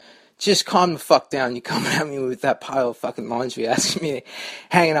just calm the fuck down. You're coming at me with that pile of fucking laundry, asking me,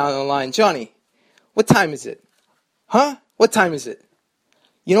 hanging out on the line. Johnny, what time is it? Huh? What time is it?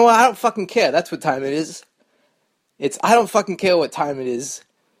 You know what? I don't fucking care. That's what time it is. I don't fucking care what time it is.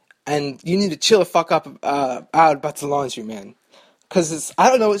 And you need to chill the fuck up out about the laundry, man. Because I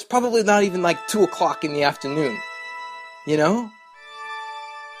don't know, it's probably not even like 2 o'clock in the afternoon. You know?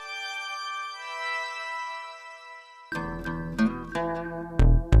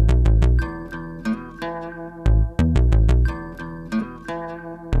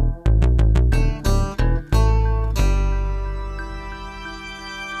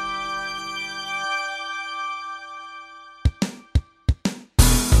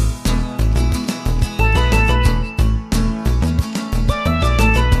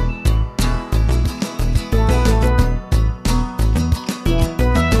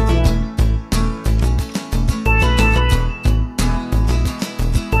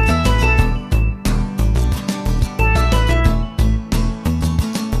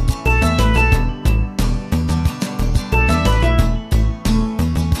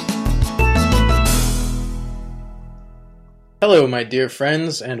 Hello, my dear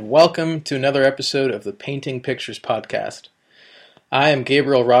friends, and welcome to another episode of the Painting Pictures podcast. I am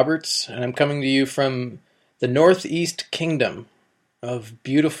Gabriel Roberts, and I'm coming to you from the Northeast Kingdom of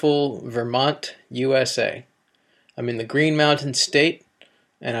beautiful Vermont, USA. I'm in the Green Mountain State,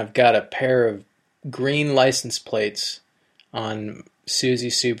 and I've got a pair of green license plates on Suzy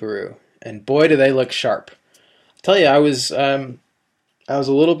Subaru, and boy, do they look sharp. I'll tell you, I was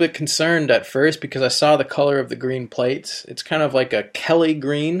a little bit concerned at first because I saw the color of the green plates. It's kind of like a Kelly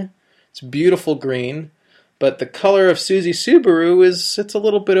green. It's beautiful green. But the color of Suzy Subaru it's a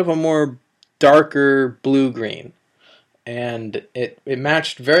little bit of a more darker blue-green. And it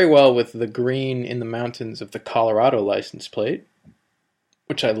matched very well with the green in the mountains of the Colorado license plate,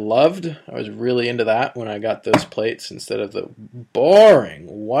 which I loved. I was really into that when I got those plates instead of the boring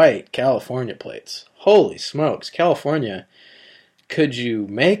white California plates. Holy smokes, California. Could you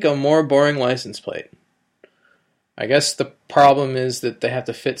make a more boring license plate? I guess the problem is that they have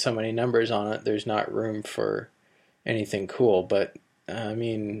to fit so many numbers on it, there's not room for anything cool. But, I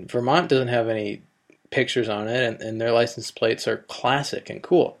mean, Vermont doesn't have any pictures on it, and their license plates are classic and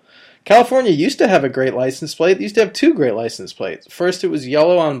cool. California used to have a great license plate. They used to have 2 great license plates. First, it was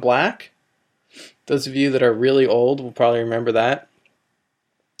yellow on black. Those of you that are really old will probably remember that.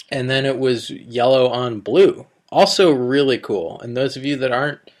 And then it was yellow on blue. Also really cool, and those of you that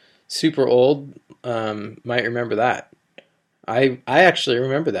aren't super old might remember that. I actually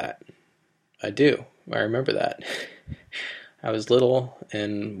remember that. I do. I remember that. I was little,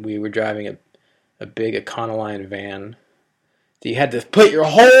 and we were driving a big Econoline van that you had to put your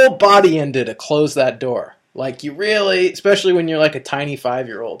whole body into to close that door. Like you really, especially when you're like a tiny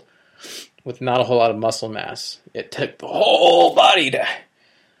 5-year-old with not a whole lot of muscle mass. It took the whole body to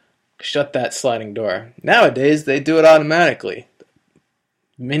shut that sliding door. Nowadays, they do it automatically.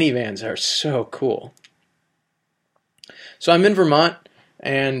 Minivans are so cool. So I'm in Vermont,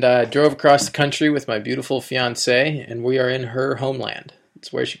 and drove across the country with my beautiful fiancée, and we are in her homeland.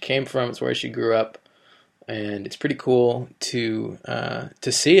 It's where she came from. It's where she grew up, and it's pretty cool to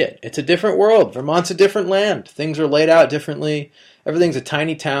see it. It's a different world. Vermont's a different land. Things are laid out differently. Everything's a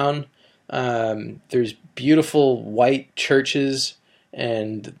tiny town. There's beautiful white churches.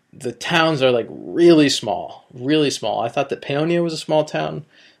 And the towns are like really small, really small. I thought that Paonia was a small town.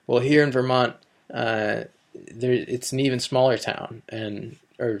 Well, here in Vermont, it's an even smaller town,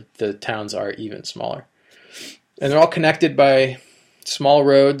 or the towns are even smaller. And they're all connected by small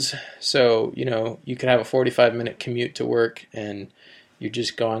roads, so, you know, you could have a 45-minute commute to work, and you're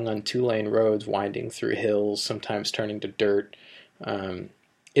just going on 2-lane roads, winding through hills, sometimes turning to dirt.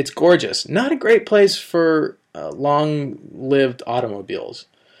 It's gorgeous. Not a great place for long-lived automobiles.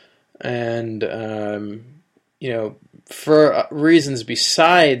 And, you know, for reasons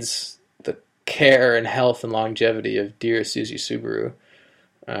besides the care and health and longevity of dear Suzy Subaru,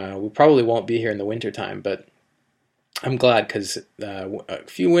 we probably won't be here in the wintertime, but I'm glad because a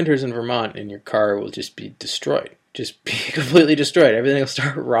few winters in Vermont and your car will just be destroyed. Just be completely destroyed. Everything will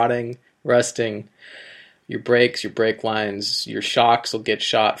start rotting, rusting. Your brakes, your brake lines, your shocks will get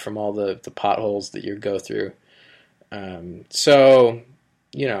shot from all the potholes that you go through. So,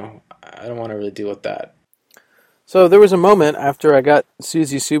 you know, I don't want to really deal with that. So there was a moment after I got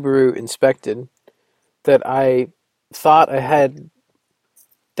Suzy Subaru inspected that I thought I had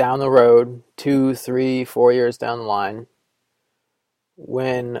down the road 2, 3, 4 years down the line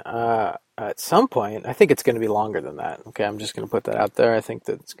when at some point, I think it's going to be longer than that. Okay, I'm just going to put that out there. I think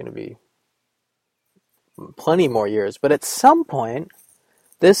that it's going to be plenty more years. But at some point,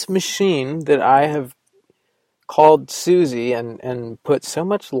 this machine that I have called Susie and put so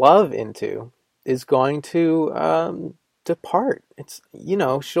much love into is going to depart. It's,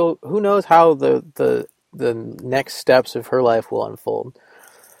 she'll, who knows how the next steps of her life will unfold.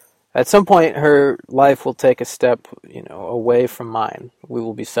 At some point, her life will take a step, away from mine. We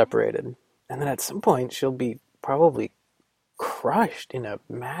will be separated. And then at some point, she'll be probably crushed in a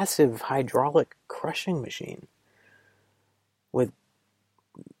massive hydraulic crushing machine with,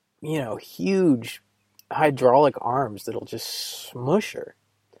 huge hydraulic arms that'll just smush her.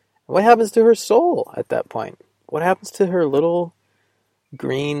 What happens to her soul at that point? What happens to her little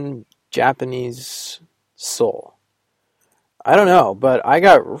green Japanese soul? I don't know, but I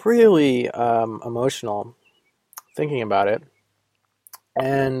got really emotional thinking about it.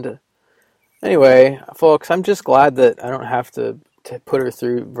 And anyway, folks, I'm just glad that I don't have to put her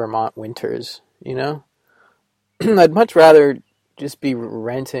through Vermont winters, I'd much rather just be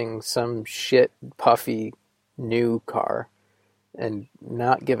renting some shit, puffy, new car and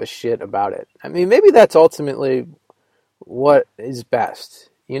not give a shit about it. I mean, maybe that's ultimately what is best.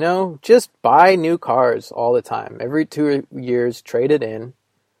 Just buy new cars all the time. Every 2 years, trade it in,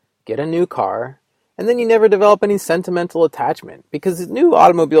 get a new car, and then you never develop any sentimental attachment because new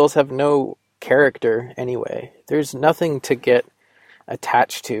automobiles have no character anyway. There's nothing to get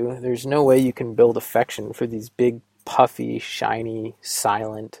attached to. There's no way you can build affection for these big, puffy, shiny,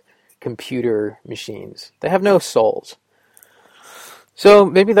 silent computer machines. They have no souls. So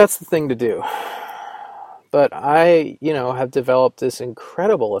maybe that's the thing to do. But I, have developed this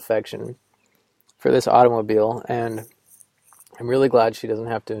incredible affection for this automobile, and I'm really glad she doesn't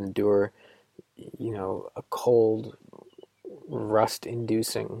have to endure, a cold,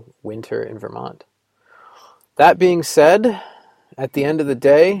 rust-inducing winter in Vermont. That being said, at the end of the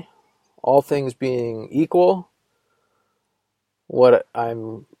day, all things being equal, what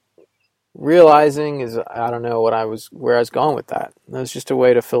I'm realizing is I don't know where I was going with that. That was just a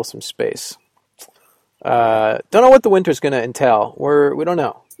way to fill some space. Don't know what the winter's going to entail. We don't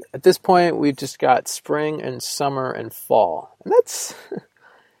know. At this point, we've just got spring and summer and fall. And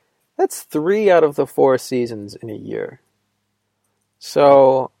that's 3 out of the 4 seasons in a year.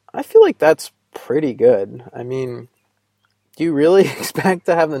 So I feel like that's pretty good. I mean, do you really expect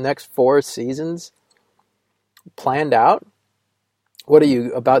to have the next 4 seasons planned out? What are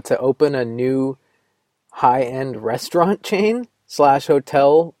you, about to open a new high-end restaurant chain /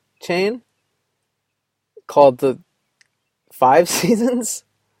 hotel chain called the 5 seasons?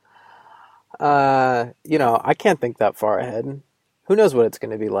 I can't think that far ahead. Who knows what it's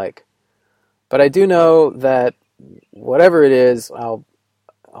going to be like? But I do know that whatever it is, I'll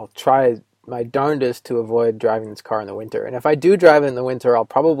try my darndest to avoid driving this car in the winter. And if I do drive it in the winter, I'll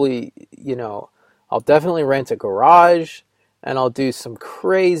probably, I'll definitely rent a garage, and I'll do some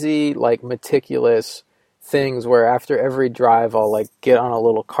crazy, meticulous things where after every drive, I'll, get on a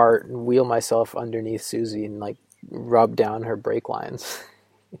little cart and wheel myself underneath Susie and, rub down her brake lines.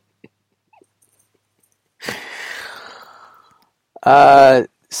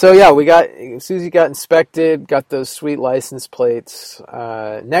 So yeah, Susie got inspected, got those sweet license plates.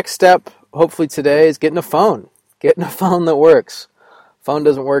 Next step, hopefully today, is getting a phone. Getting a phone that works. Phone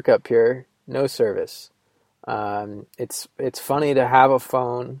doesn't work up here. No service. It's funny to have a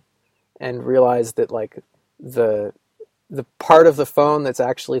phone and realize that the part of the phone that's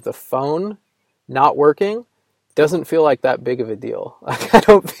actually the phone not working doesn't feel like that big of a deal. I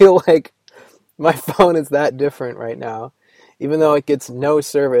don't feel like my phone is that different right now. Even though it gets no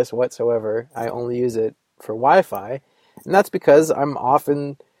service whatsoever, I only use it for Wi-Fi. And that's because I'm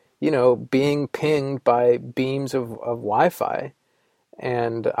often, being pinged by beams of Wi-Fi.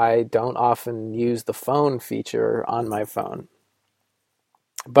 And I don't often use the phone feature on my phone.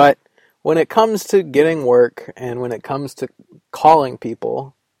 But when it comes to getting work and when it comes to calling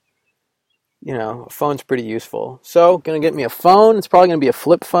people, a phone's pretty useful. So, going to get me a phone. It's probably going to be a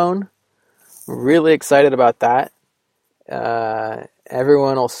flip phone. I'm really excited about that.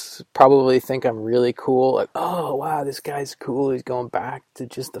 Everyone will probably think I'm really cool. Oh, wow, this guy's cool. He's going back to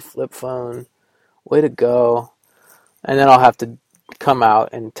just the flip phone. Way to go. And then I'll have to come out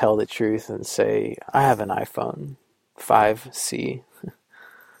and tell the truth and say, I have an iPhone 5C.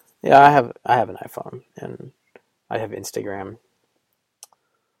 Yeah, I have an iPhone, and I have Instagram.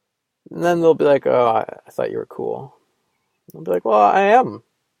 And then they'll be like, oh, I thought you were cool. I'll be like, well, I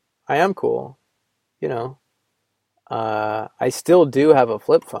am cool, I still do have a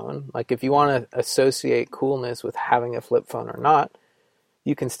flip phone. If you want to associate coolness with having a flip phone or not,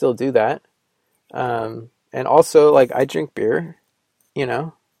 you can still do that. And also, I drink beer,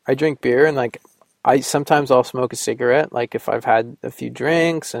 I drink beer, and sometimes I'll smoke a cigarette, like if I've had a few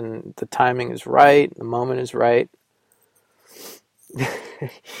drinks and the timing is right, the moment is right.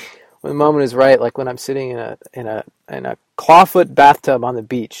 When the moment is right, like when I'm sitting in a clawfoot bathtub on the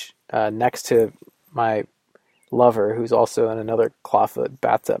beach next to my lover, who's also in another clawfoot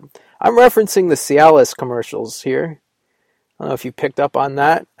bathtub. I'm referencing the Cialis commercials here. I don't know if you picked up on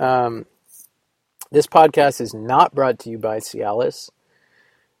that. This podcast is not brought to you by Cialis,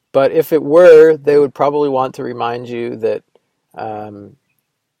 but if it were, they would probably want to remind you that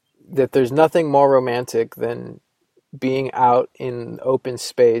that there's nothing more romantic than being out in open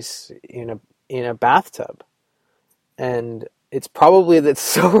space in a bathtub. And it's probably that's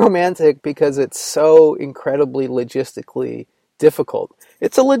so romantic because it's so incredibly logistically difficult.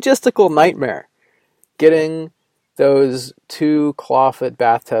 It's a logistical nightmare getting those 2 clawfoot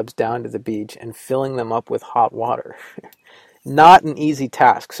bathtubs down to the beach and filling them up with hot water. Not an easy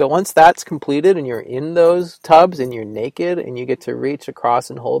task. So once that's completed and you're in those tubs and you're naked and you get to reach across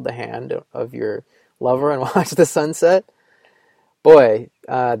and hold the hand of your lover and watch the sunset, boy,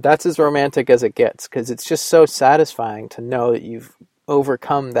 that's as romantic as it gets, because it's just so satisfying to know that you've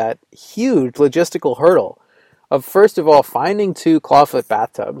overcome that huge logistical hurdle of, first of all, finding 2 clawfoot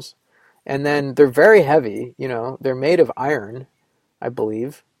bathtubs, and then they're very heavy, they're made of iron, I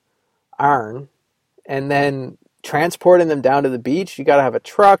believe, and then transporting them down to the beach, you got to have a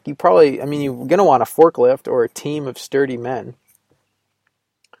truck, you're going to want a forklift or a team of sturdy men.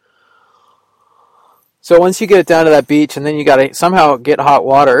 So once you get it down to that beach, and then you got to somehow get hot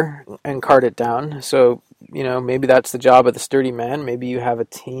water and cart it down. So, maybe that's the job of the sturdy men. Maybe you have a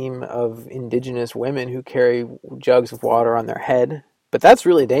team of indigenous women who carry jugs of water on their head. But that's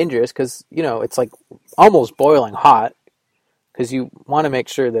really dangerous because, it's like almost boiling hot because you want to make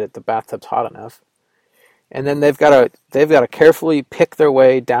sure that the bathtub's hot enough. And then they've got to carefully pick their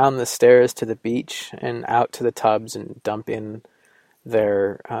way down the stairs to the beach and out to the tubs and dump in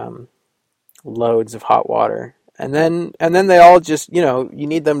their loads of hot water, and then they all just you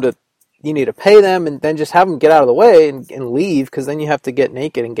need to pay them and then just have them get out of the way and leave, because then you have to get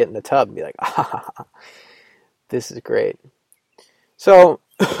naked and get in the tub and be like, this is great. So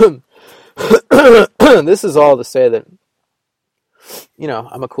this is all to say that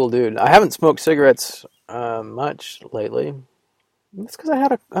I'm a cool dude. I haven't smoked cigarettes much lately. It's because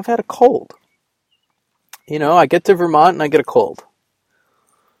I've had a cold. I get to Vermont and I get a cold.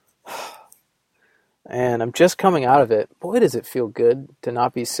 And I'm just coming out of it. Boy, does it feel good to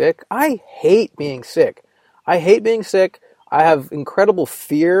not be sick. I hate being sick. I have incredible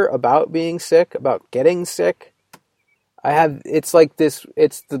fear about being sick, about getting sick. It's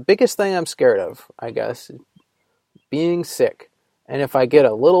the biggest thing I'm scared of, I guess, being sick. And if I get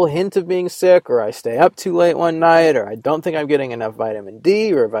a little hint of being sick, or I stay up too late one night, or I don't think I'm getting enough vitamin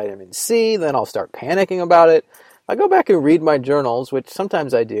D or vitamin C, then I'll start panicking about it. I go back and read my journals, which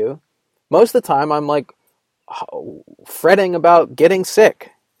sometimes I do. Most of the time, I'm like fretting about getting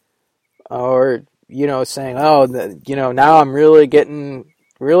sick, or saying, now I'm really getting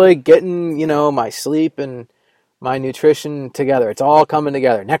my sleep and my nutrition together. It's all coming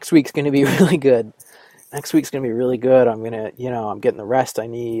together. Next week's going to be really good. I'm getting the rest I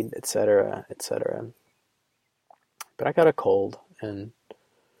need, etc., etc. But I got a cold, and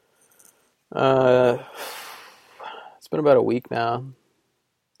it's been about a week now.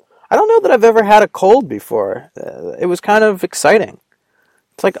 I don't know that I've ever had a cold before. It was kind of exciting.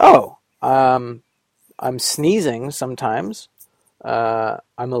 It's like, I'm sneezing sometimes. I'm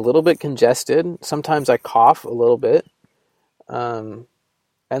a little bit congested. Sometimes I cough a little bit. And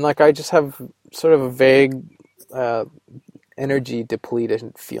I just have sort of a vague energy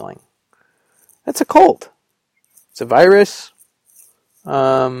depleted feeling. That's a cold. It's a virus.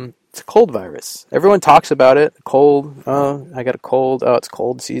 It's a cold virus. Everyone talks about it. Cold. Oh, I got a cold. Oh, it's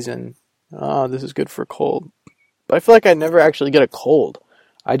cold season. Oh, this is good for a cold. But I feel like I never actually get a cold.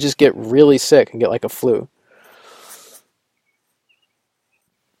 I just get really sick and get like a flu.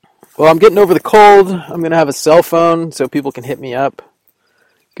 Well, I'm getting over the cold. I'm going to have a cell phone so people can hit me up.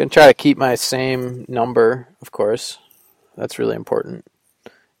 Going to try to keep my same number, of course. That's really important.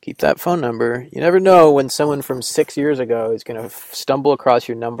 Keep that phone number. You never know when someone from 6 years ago is going to stumble across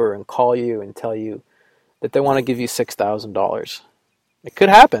your number and call you and tell you that they want to give you $6,000. It could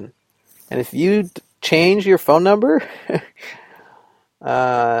happen. And if you change your phone number,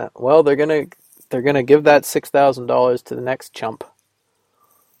 well, they're gonna give that $6,000 to the next chump.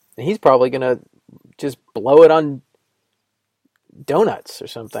 And he's probably going to just blow it on donuts or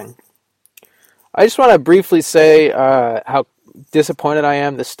something. I just want to briefly say how disappointed I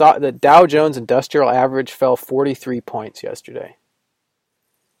am. The Dow Jones Industrial Average fell 43 points yesterday.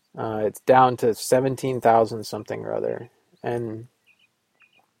 It's down to 17,000 something or other. And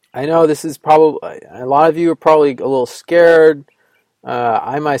I know this is probably, a lot of you are probably a little scared.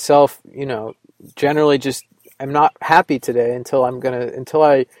 I myself, generally just am not happy today until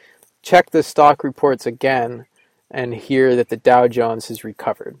I check the stock reports again and hear that the Dow Jones has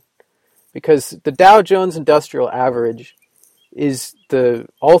recovered. Because the Dow Jones Industrial Average is the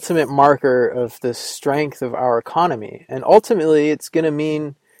ultimate marker of the strength of our economy. And ultimately, it's going to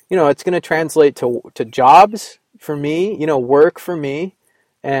mean, it's going to translate to jobs for me, work for me,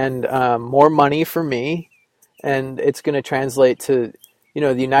 and more money for me. And it's going to translate to,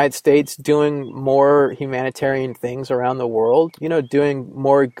 the United States doing more humanitarian things around the world, doing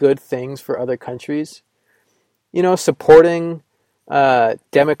more good things for other countries, supporting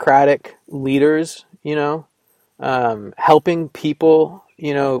democratic leaders, helping people,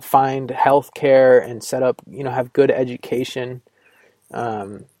 find health care and set up, have good education.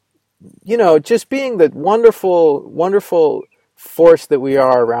 Just being the wonderful, wonderful force that we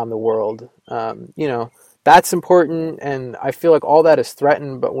are around the world. That's important, and I feel like all that is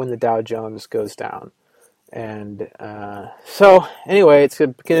threatened, but when the Dow Jones goes down. And so, anyway, it's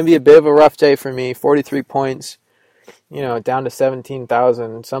going to be a bit of a rough day for me. 43 points, down to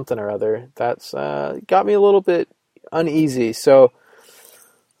 17,000 something or other. That's got me a little bit uneasy. So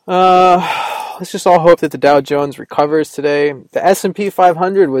let's just all hope that the Dow Jones recovers today. The S&P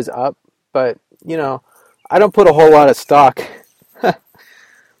 500 was up, but I don't put a whole lot of stock. I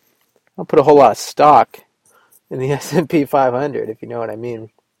don't put a whole lot of stock in the S&P 500, if you know what I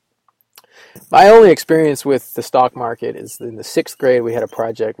mean. My only experience with the stock market is in the 6th grade. We had a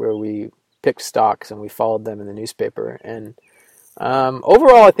project where we picked stocks and we followed them in the newspaper. And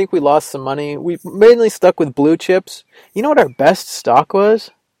overall, I think we lost some money. We mainly stuck with blue chips. You know what our best stock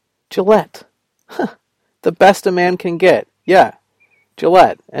was? Gillette. The best a man can get. Yeah,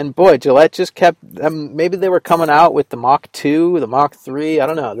 Gillette. And boy, Gillette just kept, maybe they were coming out with the Mach 2, the Mach 3. I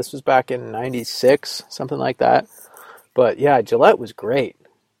don't know. This was back in 96, something like that. But yeah, Gillette was great.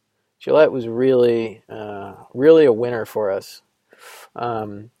 Gillette was really, really a winner for us.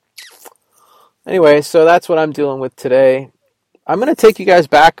 Anyway, so that's what I'm dealing with today. I'm going to take you guys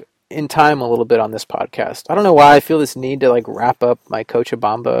back in time a little bit on this podcast. I don't know why I feel this need to wrap up my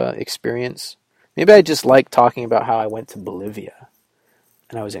Cochabamba experience. Maybe I just like talking about how I went to Bolivia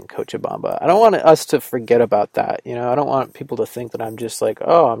and I was in Cochabamba. I don't want us to forget about that. I don't want people to think that I'm just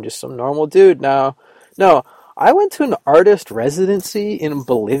I'm just some normal dude now. No, I went to an artist residency in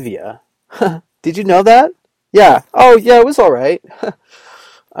Bolivia. Did you know that? Yeah. Oh, yeah, it was all right.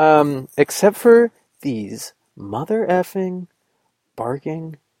 Except for these mother effing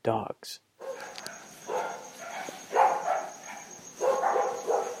barking dogs.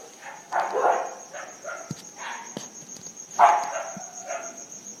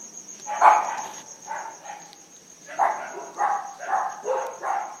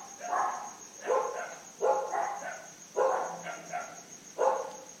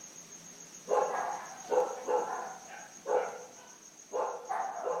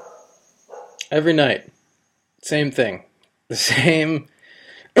 Every night, same thing. The same,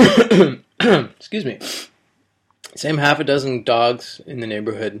 excuse me, same half a dozen dogs in the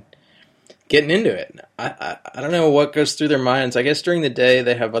neighborhood getting into it. I don't know what goes through their minds. I guess during the day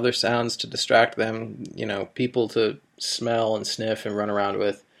they have other sounds to distract them, people to smell and sniff and run around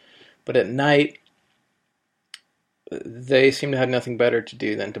with. But at night, they seem to have nothing better to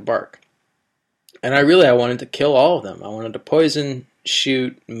do than to bark. And I wanted to kill all of them. I wanted to poison,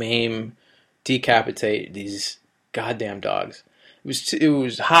 shoot, maim, decapitate these goddamn dogs. It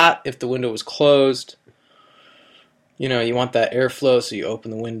was hot if the window was closed. You want that airflow, so you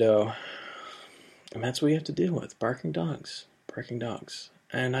open the window. And that's what you have to deal with, barking dogs.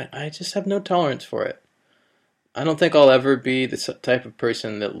 And I just have no tolerance for it. I don't think I'll ever be the type of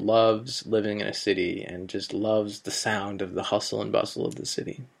person that loves living in a city and just loves the sound of the hustle and bustle of the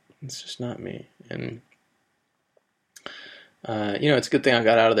city. It's just not me. And it's a good thing I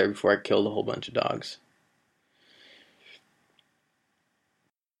got out of there before I killed a whole bunch of dogs.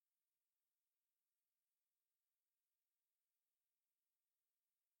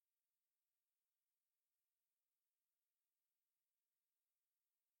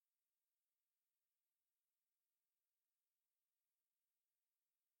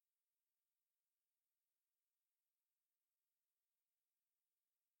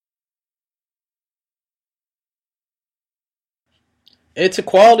 It's a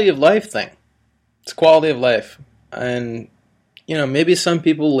quality of life thing. It's quality of life. And, maybe some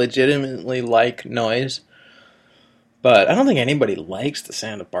people legitimately like noise, but I don't think anybody likes the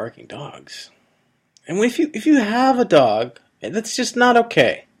sound of barking dogs. And if you have a dog, that's just not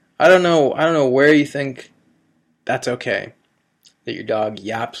okay. I don't know where you think that's okay. That your dog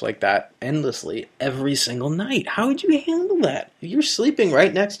yaps like that endlessly every single night. How would you handle that? If you're sleeping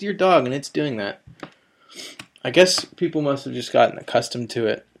right next to your dog and it's doing that. I guess people must have just gotten accustomed to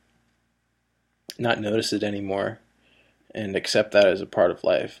it, not notice it anymore, and accept that as a part of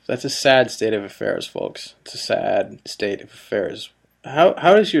life. That's a sad state of affairs, folks. It's a sad state of affairs. How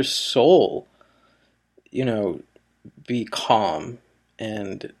does your soul, be calm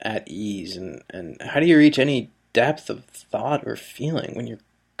and at ease, and how do you reach any depth of thought or feeling when you're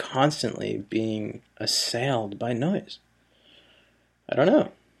constantly being assailed by noise? I don't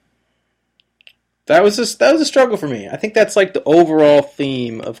know. That was a struggle for me. I think that's like the overall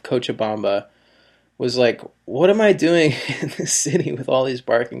theme of Cochabamba was like, what am I doing in this city with all these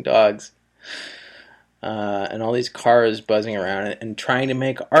barking dogs and all these cars buzzing around it and trying to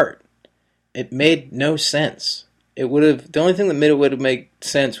make art? It made no sense. The only thing that would make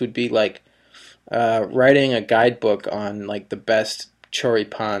sense would be like writing a guidebook on like the best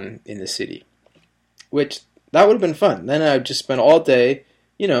choripan in the city, which that would have been fun. Then I'd just spend all day,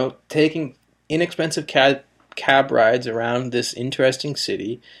 taking inexpensive cab rides around this interesting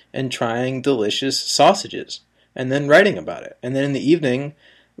city and trying delicious sausages and then writing about it. And then in the evening,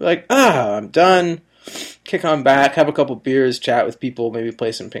 like, I'm done, kick on back, have a couple beers, chat with people, maybe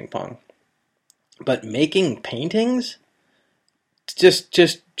play some ping pong. But making paintings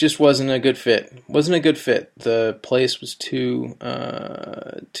just wasn't a good fit. Wasn't a good fit. The place was too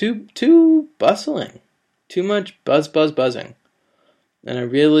bustling. Too much buzzing. And it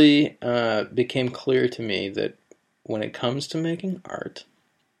really became clear to me that when it comes to making art,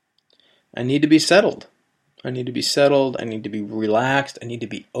 I need to be settled. I need to be relaxed. I need to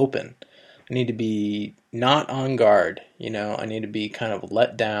be open. I need to be not on guard. I need to be kind of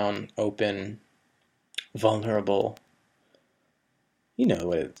let down, open, vulnerable. You know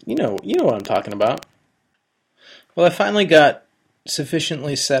what I'm talking about. Well, I finally got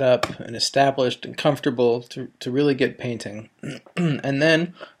sufficiently set up and established and comfortable to really get painting. And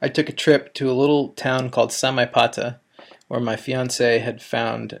then I took a trip to a little town called Samaipata, where my fiance had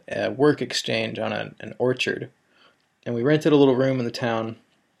found a work exchange on an orchard. And we rented a little room in the town.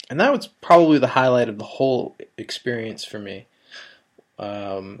 And that was probably the highlight of the whole experience for me.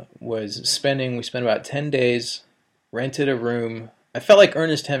 We spent about 10 days, rented a room. I felt like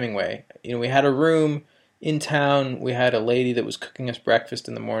Ernest Hemingway. We had a room in town. We had a lady that was cooking us breakfast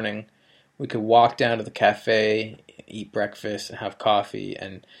in the morning. We could walk down to the cafe, eat breakfast, and have coffee.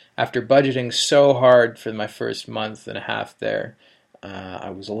 And after budgeting so hard for my first month and a half there,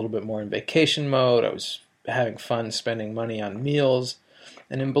 I was a little bit more in vacation mode. I was having fun spending money on meals.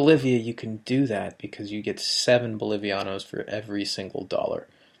 And in Bolivia, you can do that because you get 7 Bolivianos for every single dollar.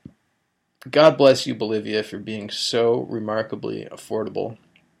 God bless you, Bolivia, for being so remarkably affordable.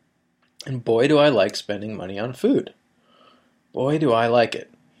 And boy, do I like spending money on food. Boy, do I like it.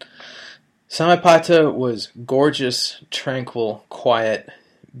 Samaipata was gorgeous, tranquil, quiet,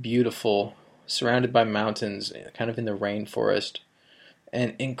 beautiful, surrounded by mountains, kind of in the rainforest,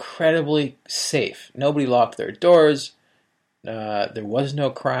 and incredibly safe. Nobody locked their doors. There was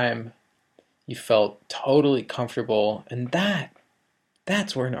no crime. You felt totally comfortable, and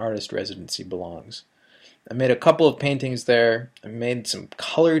that's where an artist residency belongs. I made a couple of paintings there. I made some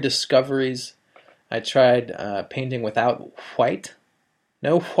color discoveries. I tried painting without white.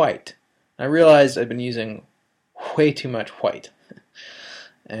 No white. I realized I'd been using way too much white.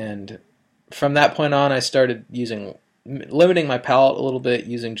 And from that point on, I started limiting my palette a little bit,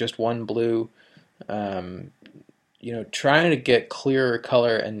 using just one blue, trying to get clearer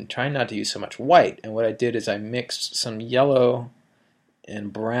color and trying not to use so much white. And what I did is I mixed some yellow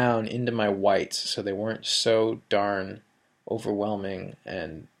and brown into my whites so they weren't so darn overwhelming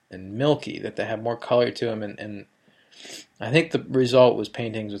and milky, that they have more color to them. And I think the result was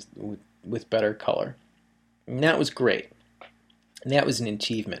paintings with better color. And that was great. And that was an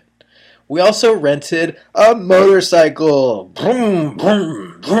achievement. We also rented a motorcycle. Vroom,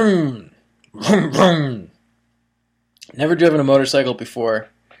 vroom, vroom, vroom, vroom. Never driven a motorcycle before.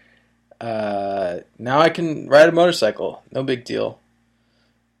 Now I can ride a motorcycle. No big deal.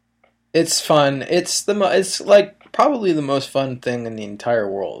 It's fun. It's like probably the most fun thing in the entire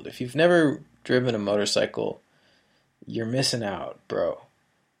world. If you've never driven a motorcycle, you're missing out, bro.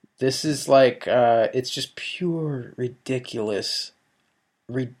 This is like, it's just pure ridiculous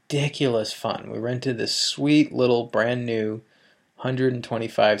fun. We rented this sweet little brand new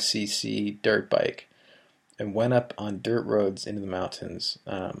 125cc dirt bike and went up on dirt roads into the mountains.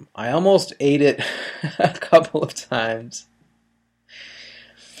 I almost ate it a couple of times.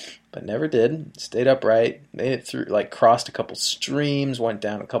 but never did. Stayed upright, made it through, like crossed a couple streams, went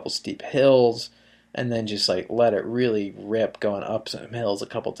down a couple steep hills, and then just like let it really rip going up some hills a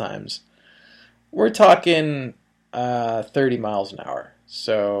couple times. We're talking 30 miles an hour.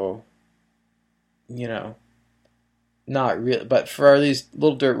 So, you know, not real, but for these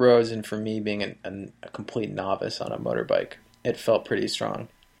little dirt roads and for me being a complete novice on a motorbike, it felt pretty strong.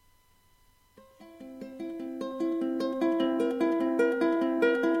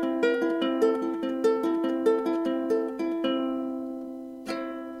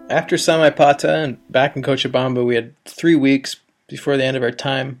 After Samaipata and back in Cochabamba, we had 3 weeks before the end of our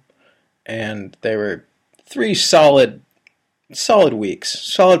time, and they were 3 solid weeks,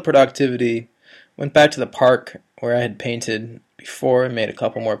 solid productivity. Went back to the park where I had painted before and made a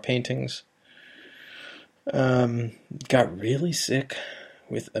couple more paintings. Got really sick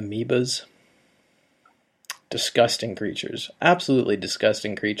with amoebas. Disgusting creatures, absolutely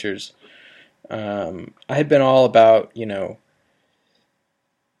disgusting creatures. I had been all about,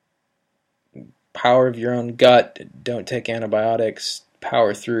 power of your own gut, don't take antibiotics,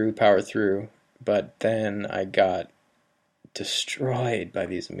 power through. But then I got destroyed by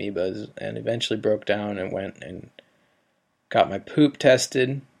these amoebas and eventually broke down and went and got my poop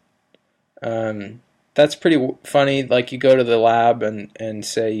tested. That's pretty funny. Like, you go to the lab and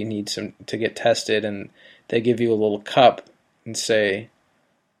say you need some to get tested, and they give you a little cup and say,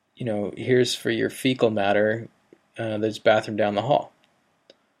 here's for your fecal matter. There's a bathroom down the hall.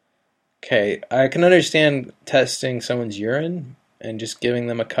 Okay, I can understand testing someone's urine and just giving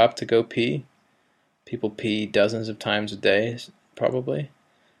them a cup to go pee. People pee dozens of times a day, probably.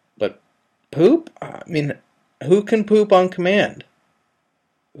 But poop? I mean, who can poop on command?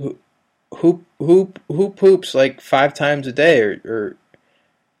 Who poops like 5 times a day or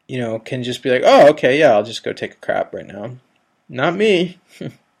can just be like, oh, okay, yeah, I'll just go take a crap right now. Not me.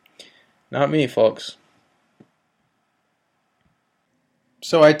 Not me, folks.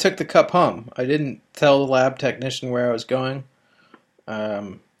 So I took the cup home. I didn't tell the lab technician where I was going.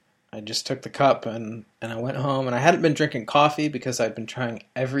 I just took the cup and I went home. And I hadn't been drinking coffee because I'd been trying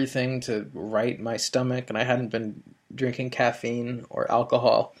everything to right my stomach. And I hadn't been drinking caffeine or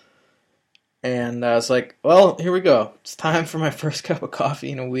alcohol. And I was like, well, here we go. It's time for my first cup of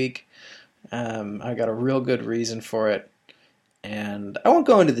coffee in a week. I got a real good reason for it. And I won't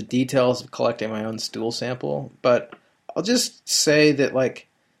go into the details of collecting my own stool sample, but I'll just say that, like,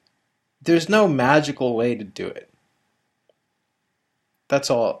 there's no magical way to do it. That's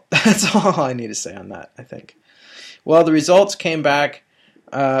all I need to say on that, I think. Well, the results came back.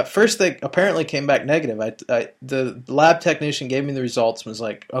 First, they apparently came back negative. The lab technician gave me the results and was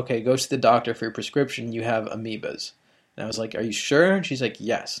like, okay, go to the doctor for your prescription. You have amoebas. And I was like, are you sure? And she's like,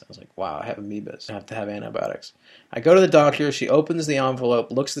 yes. I was like, wow, I have amoebas. I have to have antibiotics. I go to the doctor. She opens the envelope,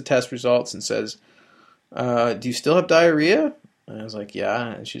 looks at the test results, and says, do you still have diarrhea? And I was like, yeah.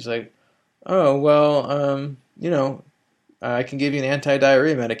 And she's like, oh, well, I can give you an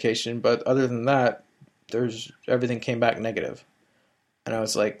anti-diarrhea medication, but other than that, everything came back negative. And I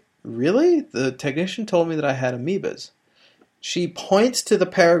was like, really? The technician told me that I had amoebas. She points to the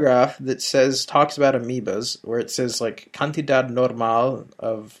paragraph that talks about amoebas, where it says, like, cantidad normal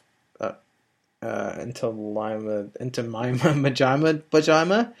of vagina.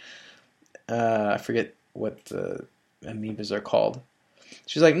 I forget what the amoebas are called.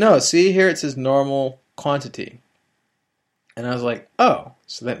 She's like, no, see here it says normal quantity. And I was like, oh,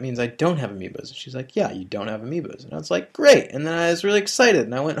 so that means I don't have amoebas. She's like, yeah, you don't have amoebas. And I was like, great. And then I was really excited.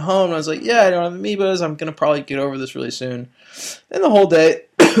 And I went home and I was like, yeah, I don't have amoebas. I'm going to probably get over this really soon. And the whole day,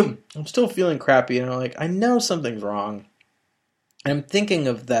 I'm still feeling crappy. And I'm like, I know something's wrong. And I'm thinking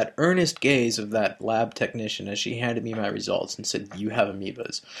of that earnest gaze of that lab technician as she handed me my results and said, you have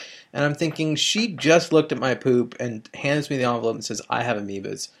amoebas. And I'm thinking, she just looked at my poop and hands me the envelope and says, I have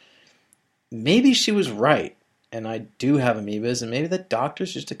amoebas. Maybe she was right. And I do have amoebas, and maybe the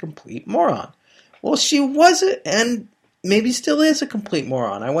doctor's just a complete moron. Well, she wasn't, and maybe still is a complete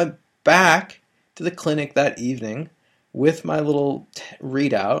moron. I went back to the clinic that evening with my little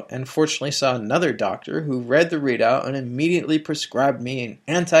readout, and fortunately saw another doctor who read the readout and immediately prescribed me an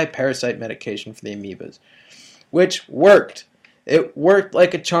anti-parasite medication for the amoebas, which worked. It worked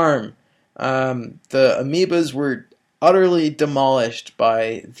like a charm. The amoebas were utterly demolished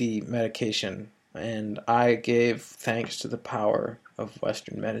by the medication. And I gave thanks to the power of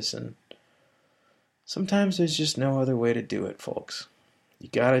Western medicine. Sometimes there's just no other way to do it, folks. You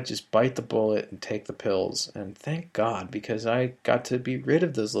gotta just bite the bullet and take the pills. And thank God, because I got to be rid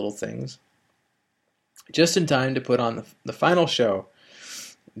of those little things just in time to put on the final show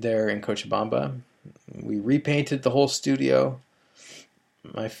there in Cochabamba. We repainted the whole studio.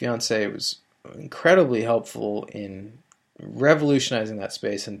 my fiance was incredibly helpful in revolutionizing that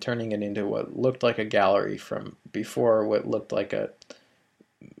space and turning it into what looked like a gallery from before what looked like a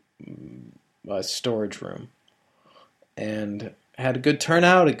storage room. And had a good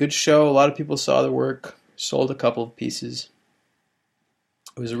turnout, a good show. A lot of people saw the work, sold a couple of pieces.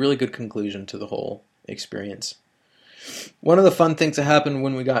 It was a really good conclusion to the whole experience. One of the fun things that happened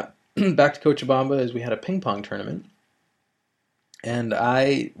when we got back to Cochabamba is we had a ping pong tournament. And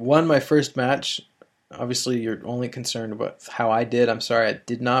I won my first match. Obviously, you're only concerned about how I did. I'm sorry, I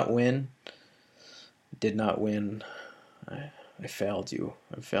did not win. I failed you.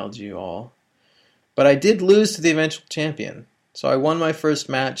 I failed you all. But I did lose to the eventual champion. So I won my first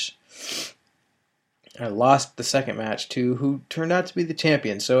match. I lost the second match to who turned out to be the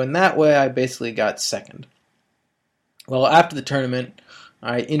champion. So in that way, I basically got second. Well, after the tournament,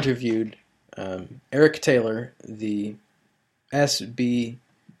 I interviewed Eric Taylor, the SB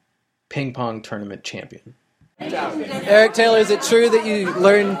ping pong tournament champion. Eric Taylor, is it true that you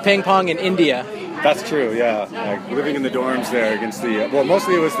learned ping pong in India? That's true, yeah. Like living in the dorms there against the,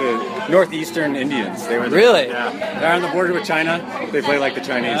 mostly it was the northeastern Indians. They were Really? Yeah. They're on the border with China. They play like the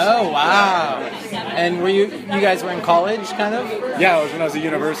Chinese. Oh, wow. And you guys were in college, kind of? Yeah, it was when I was at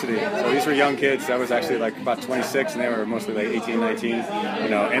university. So these were young kids. I was actually like about 26, and they were mostly like 18, 19.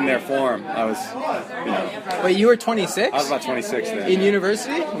 In their form, I was, Wait, you were 26? I was about 26 then. In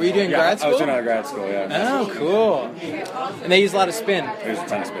university? Were you doing grad school? I was doing grad school, yeah. Oh, cool. And they use a lot of spin. There's a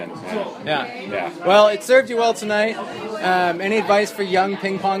ton of spin, Yeah. Well, it served you well tonight. Any advice for young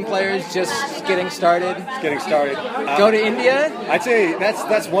ping pong players just getting started? Go to India? I'd say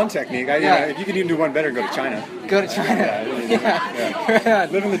that's one technique. If you could even do one better, go to China. Go to China. Yeah.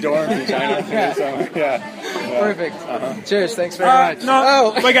 Live in the dorms in China. Perfect. Cheers. Thanks very much.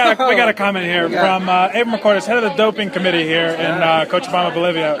 We got a comment here from Abram McCordis, head of the doping committee here in Cochabamba,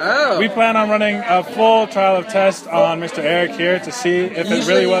 Bolivia. We plan on running a full trial of test on Mr. Eric here to see if it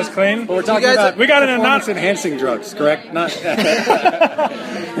really was clean. But we're talking about performance-enhancing drugs, correct? Not.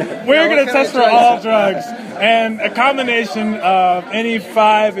 We're going to test for all drugs and a combination of any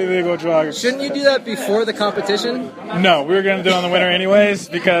 5 illegal drugs. Shouldn't you do that before the competition? No, we were going to do it on the winter anyways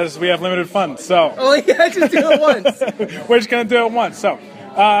because we have limited funds. So. Oh yeah, just do it once. We're just going to do it once. So.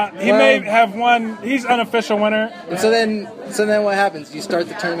 He may have won. He's unofficial winner. And so then what happens? You start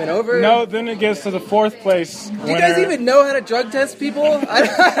the tournament over? No, then it gets to the 4th place winner. Do you guys even know how to drug test people?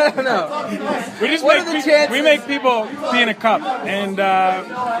 I don't know. We make people pee in a cup, and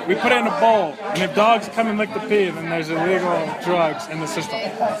we put it in a bowl. And if dogs come and lick the pee, then there's illegal drugs in the system.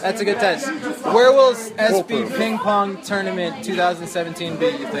 That's a good test. Where will SB Ping Pong Tournament 2017 be,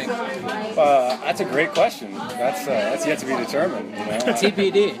 you think? That's a great question. That's yet to be determined. TBD.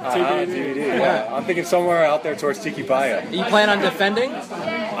 TBD. Yeah. I'm thinking somewhere out there towards Tiki Playa. You plan on defending?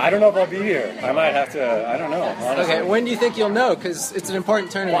 I don't know if I'll be here. I might have to. I don't know. Honestly. Okay. When do you think you'll know? Because it's an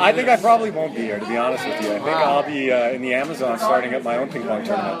important tournament. Well, I think I probably won't be here, to be honest with you. I think I'll be in the Amazon starting up my own ping pong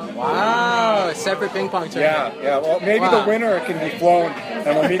tournament. Wow. A separate ping pong tournament. Yeah. Well, maybe the winner can be flown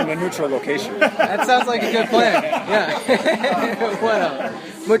and we'll meet in a neutral location. That sounds like a good plan. Yeah. Bueno.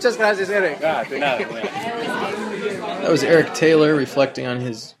 Muchas gracias, Eric. Yeah, de nada. That was Eric Taylor reflecting on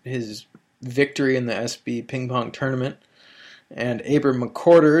his victory in the SB ping pong tournament, and Abram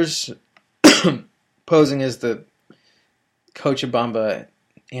McCorders posing as the Cochabamba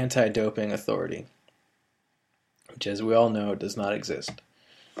anti-doping authority, which, as we all know, does not exist.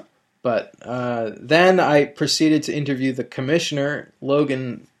 But then I proceeded to interview the commissioner,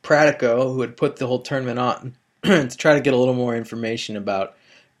 Logan Pratico, who had put the whole tournament on, to try to get a little more information about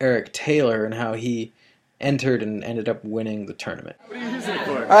Eric Taylor and how he entered and ended up winning the tournament. What are you using it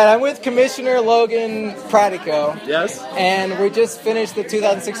for? All right, I'm with Commissioner Logan Pratico. Yes. And we just finished the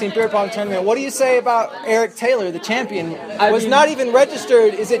 2016 beer pong tournament. What do you say about Eric Taylor, the champion? Not even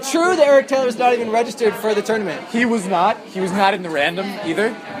registered. Is it true that Eric Taylor was not even registered for the tournament? He was not. He was not in the random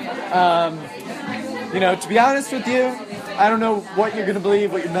either. To be honest with you, I don't know what you're going to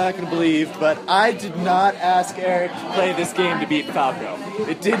believe, what you're not going to believe, but I did not ask Eric to play this game to beat Falco.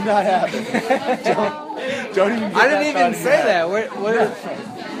 It did not happen. Don't even. I didn't even say that.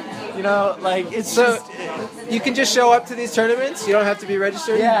 It's so. Just, you can just show up to these tournaments. You don't have to be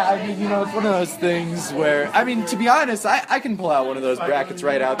registered. Yeah, it's one of those things where, to be honest, I can pull out one of those brackets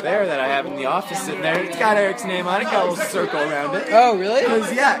right out there that I have in the office sitting there. It's got Eric's name on it, got a little circle around it. Oh, really?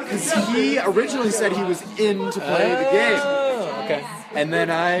 Because he originally said he was in to play the game. Oh, okay. And then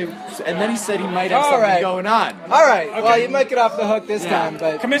he said he might have something going on. All right. Okay. Well, you might get off the hook this time,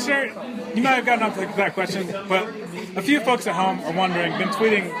 but Commissioner, you might have gotten off that question, but a few folks at home are wondering, been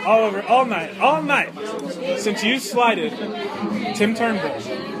tweeting all night, since you slided Tim Turnbull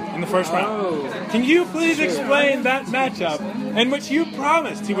in the first round. Can you please explain that matchup in which you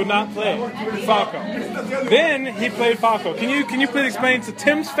promised he would not play Falco? Then he played Falco. Can you please explain to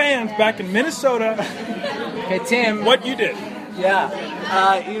Tim's fans back in Minnesota Hey, Tim. what you did? Yeah.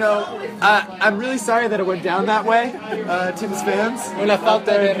 I'm really sorry that it went down that way, Tim's fans. Una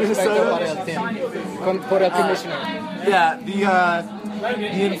falta de in respeto Minnesota. para el Tim. Por el commissioner. Yeah, the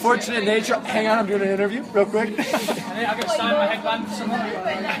unfortunate nature. Hang on, I'm doing an interview real quick.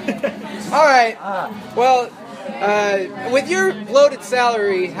 All right. Well, with your bloated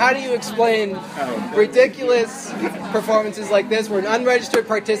salary, how do you explain ridiculous performances like this where an unregistered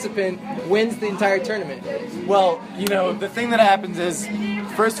participant wins the entire tournament? Well, the thing that happens is,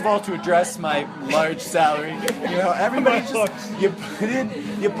 first of all, to address my large salary, everybody just you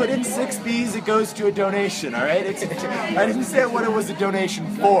put in 6 Bs, it goes to a donation. All right, I didn't say what it was a donation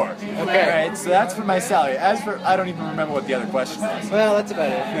for. Okay, all right, so that's for my salary. As for, I don't even remember what the other question was. Well, that's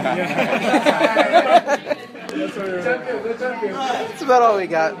about it. That's about all we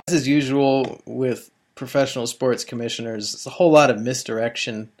got. As usual with professional sports commissioners, it's a whole lot of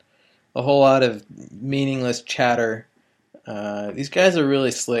misdirection, a whole lot of meaningless chatter. These guys are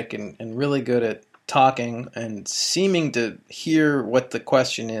really slick and really good at talking and seeming to hear what the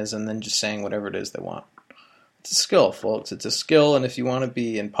question is and then just saying whatever it is they want. It's a skill, folks. It's a skill, and if you want to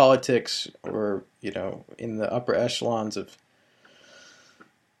be in politics or, in the upper echelons of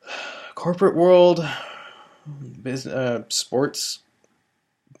corporate world, business, sports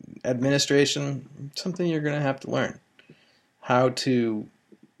administration, something you're going to have to learn. How to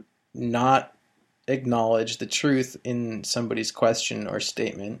not acknowledge the truth in somebody's question or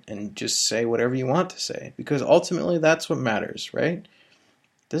statement and just say whatever you want to say, because ultimately that's what matters, right? It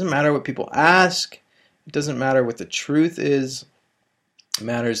doesn't matter what people ask. It doesn't matter what the truth is. It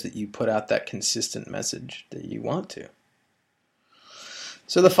matters that you put out that consistent message that you want to.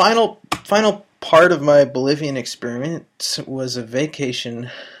 So the final part of my Bolivian experience was a vacation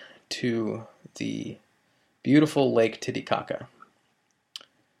to the beautiful Lake Titicaca.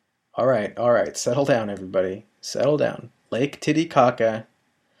 All right, settle down, everybody. Settle down. Lake Titicaca.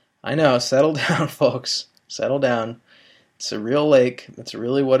 I know, settle down, folks. Settle down. It's a real lake. That's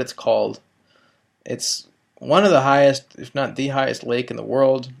really what it's called. It's one of the highest, if not the highest lake in the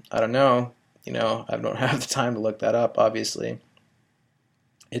world. I don't know. I don't have the time to look that up, obviously.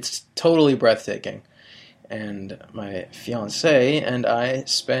 It's totally breathtaking. And my fiancée and I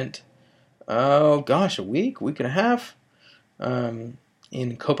spent, a week and a half,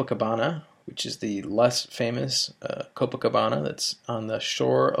 in Copacabana, which is the less famous Copacabana that's on the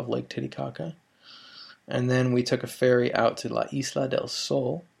shore of Lake Titicaca. And then we took a ferry out to La Isla del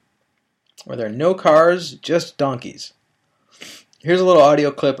Sol, where there are no cars, just donkeys. Here's a little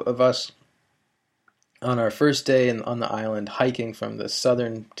audio clip of us on our first day on the island, hiking from the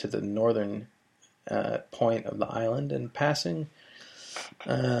southern to the northern point of the island and passing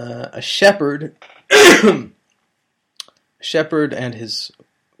a shepherd and his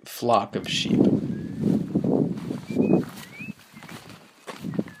flock of sheep.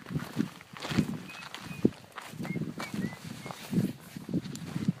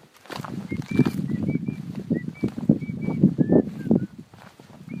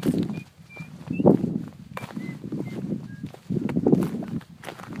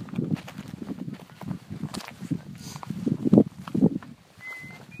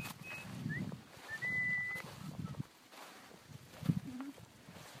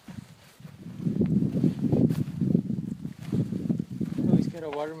 A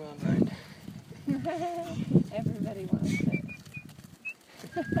watermelon rind. Everybody wants it.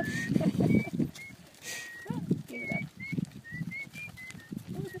 Give it up.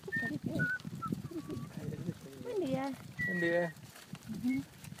 Oh, this is pretty good. Buen día. Buen día.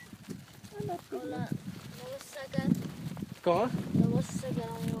 Hola, Hola, lo vas a sacar, ¿Cómo? lo vas a sacar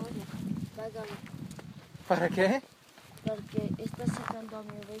a mi oveja. Págame, ¿Para qué? porque está sacando a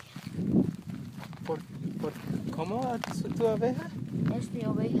mi oveja. ¿Cómo? ¿Tu oveja? Es mi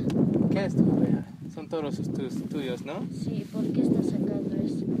oveja. ¿Qué es tu oveja? Son todos tus tuyos, ¿no? Sí, ¿por qué está sacando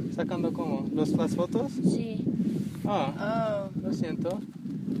eso? ¿Sacando cómo? ¿Las fotos? Sí. Ah, lo siento.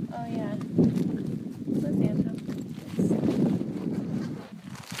 Oh, yeah. Lo siento.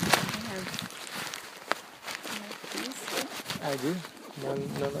 Allí,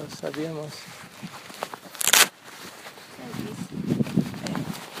 no lo sabíamos.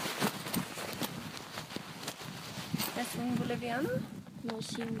 ¿Es un boliviano? No,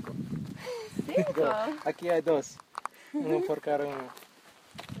 5. 5. Aquí hay 2. Uno por cada uno.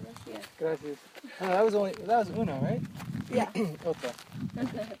 Gracias. Gracias. That was uno, right? Yeah. Otro.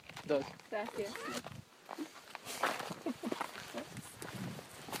 2. Gracias.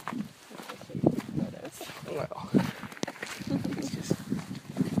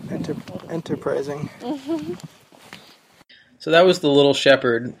 enterprising. So that was the little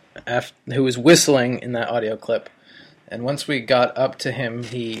shepherd who was whistling in that audio clip. And once we got up to him,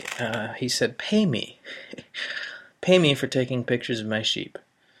 he said, "Pay me. Pay me for taking pictures of my sheep."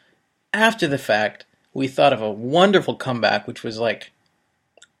 After the fact, we thought of a wonderful comeback, which was like,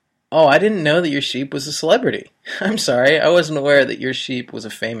 "Oh, I didn't know that your sheep was a celebrity. I'm sorry, I wasn't aware that your sheep was a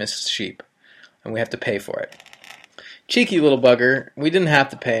famous sheep, and we have to pay for it." Cheeky little bugger. We didn't have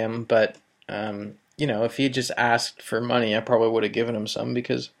to pay him, but, if he had just asked for money, I probably would have given him some,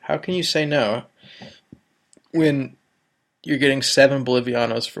 because how can you say no when you're getting 7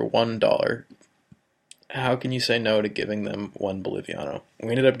 Bolivianos for $1? How can you say no to giving them 1 Boliviano? We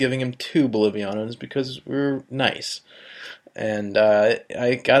ended up giving him 2 Bolivianos because we were nice. And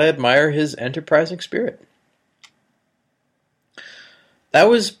I gotta admire his enterprising spirit. That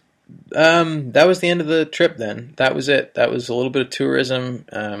was the end of the trip then. That was it. That was a little bit of tourism,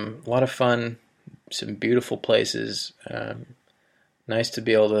 a lot of fun, some beautiful places. Nice to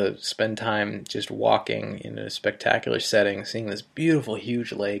be able to spend time just walking in a spectacular setting, seeing this beautiful,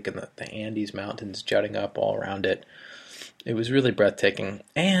 huge lake and the Andes Mountains jutting up all around it. It was really breathtaking.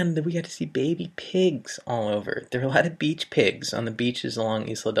 And we got to see baby pigs all over. There were a lot of beach pigs on the beaches along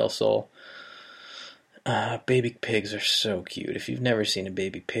Isla del Sol. Baby pigs are so cute. If you've never seen a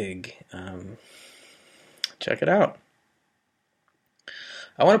baby pig, check it out.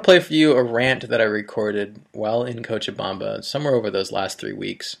 I want to play for you a rant that I recorded while in Cochabamba, somewhere over those last 3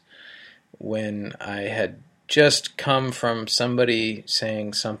 weeks, when I had just come from somebody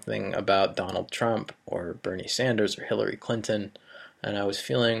saying something about Donald Trump or Bernie Sanders or Hillary Clinton, and I was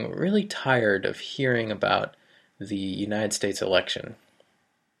feeling really tired of hearing about the United States election.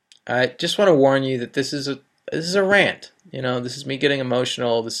 I just want to warn you that this is a rant. This is me getting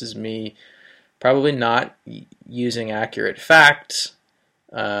emotional. This is me probably not using accurate facts.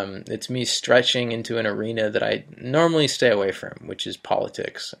 It's me stretching into an arena that I normally stay away from, which is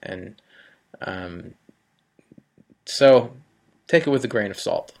politics. And so take it with a grain of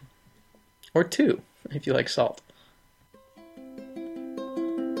salt. Or 2, if you like salt.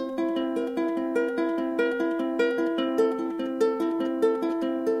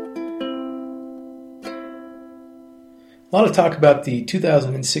 A lot of talk about the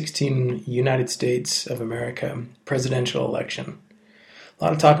 2016 United States of America presidential election. A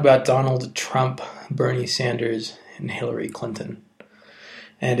lot of talk about Donald Trump, Bernie Sanders, and Hillary Clinton.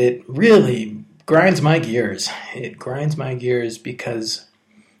 And it really grinds my gears. It grinds my gears because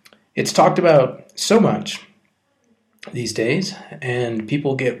it's talked about so much these days, and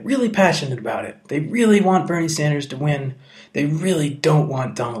people get really passionate about it. They really want Bernie Sanders to win. They really don't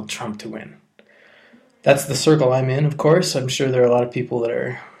want Donald Trump to win. That's the circle I'm in, of course. I'm sure there are a lot of people that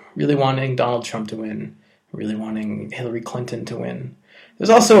are really wanting Donald Trump to win, really wanting Hillary Clinton to win. There's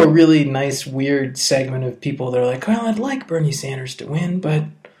also a really nice, weird segment of people that are like, well, I'd like Bernie Sanders to win, but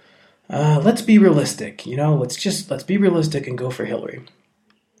let's be realistic. Let's be realistic and go for Hillary.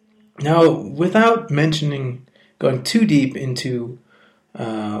 Now, without going too deep into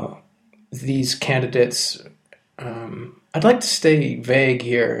these candidates, I'd like to stay vague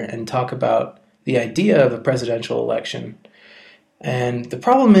here and talk about the idea of a presidential election. And the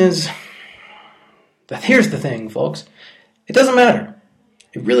problem is that here's the thing, folks. It doesn't matter.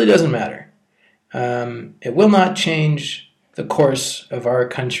 It really doesn't matter. It will not change the course of our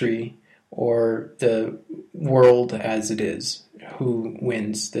country or the world as it is, who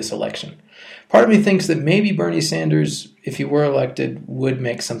wins this election. Part of me thinks that maybe Bernie Sanders, if he were elected, would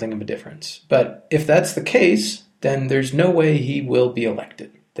make something of a difference. But if that's the case, then there's no way he will be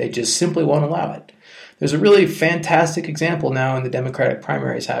elected. They just simply won't allow it. There's a really fantastic example now in the Democratic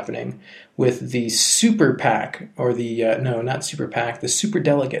primaries happening with the super PAC, or not super PAC, the super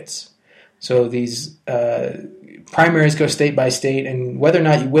delegates. So these primaries go state by state, and whether or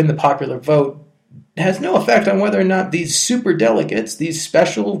not you win the popular vote has no effect on whether or not these super delegates, these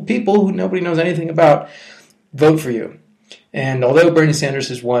special people who nobody knows anything about, vote for you. And although Bernie Sanders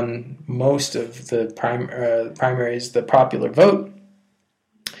has won most of the primaries, the popular vote,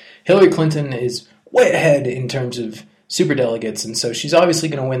 Hillary Clinton is way ahead in terms of superdelegates, and so she's obviously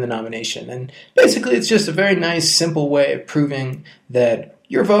going to win the nomination. And basically, it's just a very nice, simple way of proving that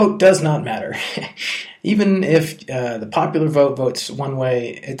your vote does not matter. Even if the popular vote votes one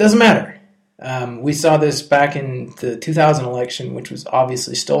way, it doesn't matter. We saw this back in the 2000 election, which was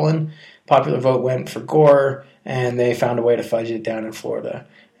obviously stolen. Popular vote went for Gore, and they found a way to fudge it down in Florida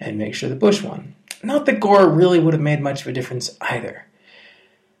and make sure that Bush won. Not that Gore really would have made much of a difference either.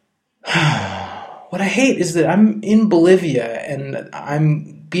 What I hate is that I'm in Bolivia and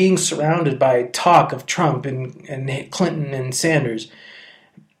I'm being surrounded by talk of Trump and Clinton and Sanders.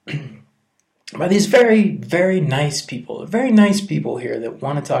 by these very, very nice people here that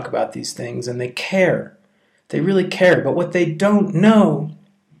want to talk about these things, and they care. They really care. But what they don't know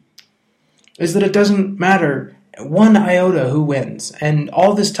is that it doesn't matter one iota who wins. And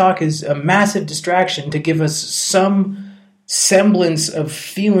all this talk is a massive distraction to give us some semblance of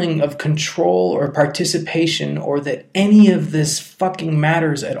feeling of control or participation, or that any of this fucking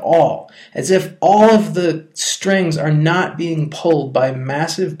matters at all. As if all of the strings are not being pulled by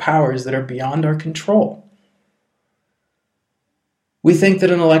massive powers that are beyond our control. We think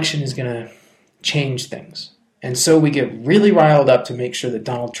that an election is going to change things. And so we get really riled up to make sure that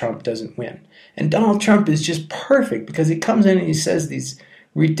Donald Trump doesn't win. And Donald Trump is just perfect because he comes in and he says these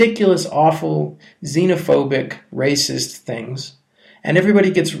ridiculous, awful, xenophobic, racist things. And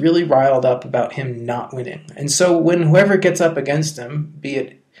everybody gets really riled up about him not winning. And so when whoever gets up against him, be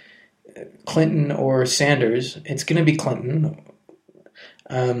it Clinton or Sanders, it's going to be Clinton.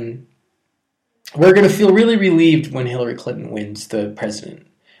 We're going to feel really relieved when Hillary Clinton wins the president.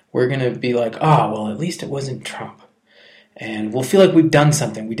 We're going to be like, well, at least it wasn't Trump. And we'll feel like we've done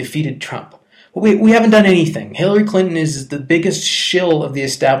something. We defeated Trump. But we haven't done anything. Hillary Clinton is the biggest shill of the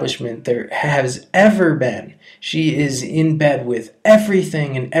establishment there has ever been. She is in bed with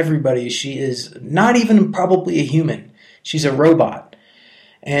everything and everybody. She is not even probably a human. She's a robot.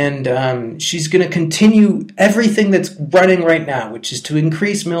 And she's going to continue everything that's running right now, which is to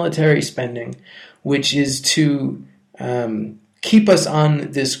increase military spending, which is to keep us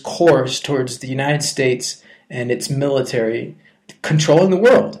on this course towards the United States and its military controlling the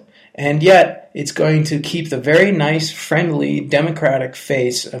world. And yet, it's going to keep the very nice, friendly, democratic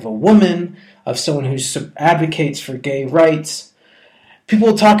face of a woman, of someone who advocates for gay rights. People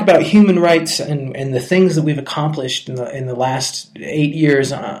will talk about human rights and the things that we've accomplished in the last 8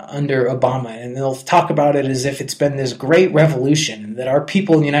 years under Obama, and they'll talk about it as if it's been this great revolution, and that our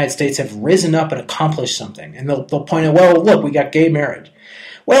people in the United States have risen up and accomplished something. And they'll point out, well, look, we got gay marriage.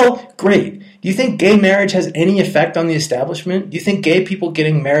 Well, great. Do you think gay marriage has any effect on the establishment? Do you think gay people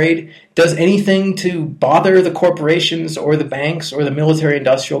getting married does anything to bother the corporations or the banks or the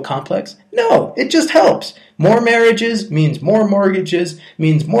military-industrial complex? No, it just helps. More marriages means more mortgages,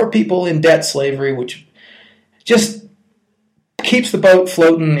 means more people in debt slavery, which just keeps the boat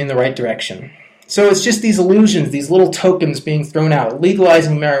floating in the right direction. So it's just these illusions, these little tokens being thrown out,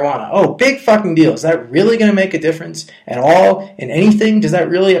 legalizing marijuana. Oh, big fucking deal. Is that really going to make a difference at all in anything? Does that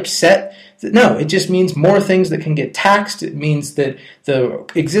really upset? No, it just means more things that can get taxed. It means that the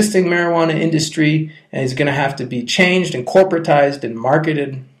existing marijuana industry is going to have to be changed and corporatized and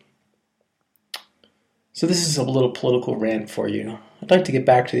marketed. So this is a little political rant for you. I'd like to get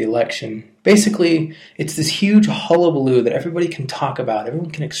back to the election. Basically, it's this huge hullabaloo that everybody can talk about.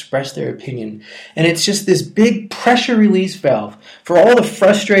 Everyone can express their opinion. And it's just this big pressure release valve for all the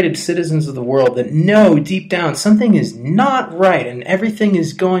frustrated citizens of the world that know deep down something is not right and everything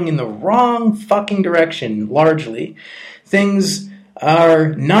is going in the wrong fucking direction, largely. Things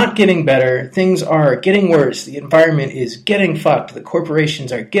are not getting better. Things are getting worse. The environment is getting fucked. The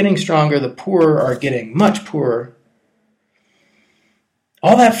corporations are getting stronger. The poor are getting much poorer.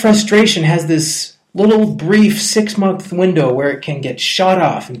 All that frustration has this little brief 6-month window where it can get shot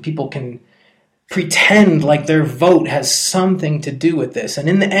off and people can pretend like their vote has something to do with this. And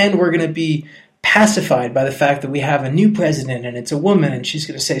in the end, we're going to be pacified by the fact that we have a new president and it's a woman and she's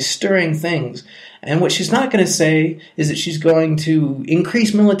going to say stirring things. And what she's not going to say is that she's going to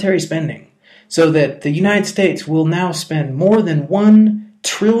increase military spending so that the United States will now spend more than $1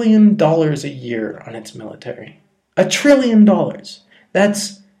 trillion a year on its military. $1 trillion.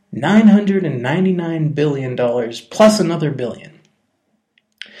 That's $999 billion plus another billion.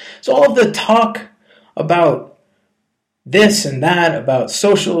 So all of the talk about this and that, about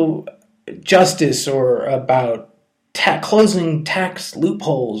social justice or about closing tax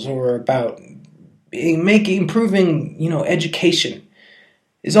loopholes or about improving, education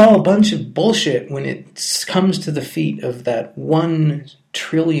is all a bunch of bullshit when it comes to the feet of that $1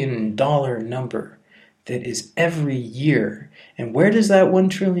 trillion number that is every year. And where does that $1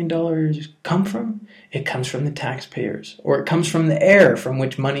 trillion come from? It comes from the taxpayers, or it comes from the air from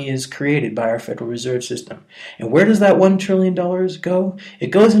which money is created by our Federal Reserve System. And where does that $1 trillion go? It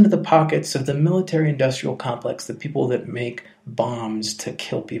goes into the pockets of the military-industrial complex, the people that make bombs to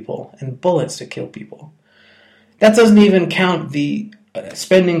kill people and bullets to kill people. That doesn't even count the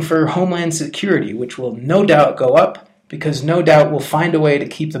spending for Homeland Security, which will no doubt go up, because no doubt we'll find a way to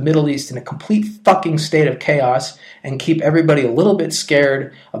keep the Middle East in a complete fucking state of chaos and keep everybody a little bit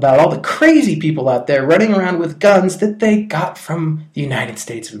scared about all the crazy people out there running around with guns that they got from the United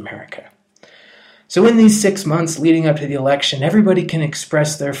States of America. So in these 6 months leading up to the election, everybody can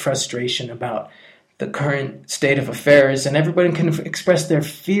express their frustration about the current state of affairs, and everybody can express their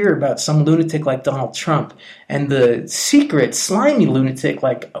fear about some lunatic like Donald Trump, and the secret, slimy lunatic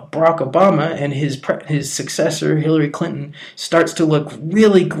like Barack Obama and his successor, Hillary Clinton, starts to look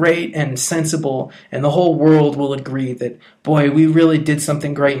really great and sensible, and the whole world will agree that, boy, we really did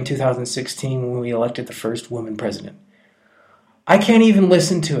something great in 2016 when we elected the first woman president. I can't even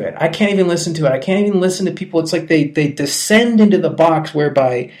listen to it. I can't even listen to people. It's like they descend into the box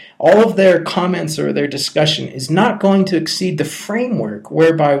whereby all of their comments or their discussion is not going to exceed the framework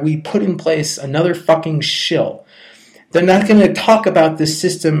whereby we put in place another fucking shill. They're not going to talk about this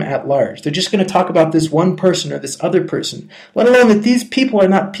system at large. They're just going to talk about this one person or this other person. Let alone that these people are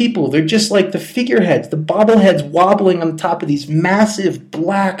not people. They're just like the figureheads, the bobbleheads wobbling on top of these massive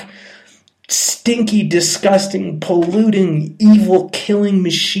black, stinky, disgusting, polluting, evil, killing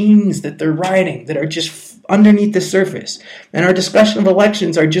machines that they're riding that are just underneath the surface. And our discussion of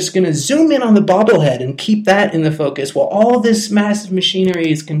elections are just going to zoom in on the bobblehead and keep that in the focus while all this massive machinery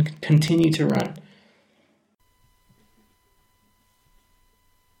is going to continue to run.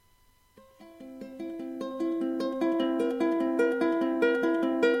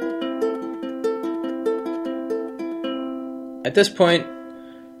 At this point,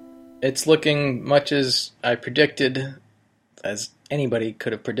 it's looking much as I predicted, as anybody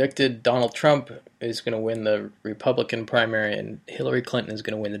could have predicted. Donald Trump is going to win the Republican primary, and Hillary Clinton is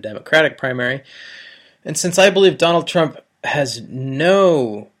going to win the Democratic primary. And since I believe Donald Trump has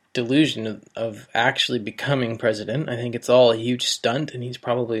no delusion of actually becoming president, I think it's all a huge stunt, and he's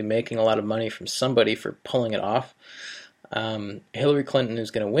probably making a lot of money from somebody for pulling it off. Hillary Clinton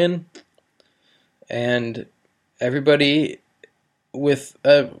is going to win, and everybody with,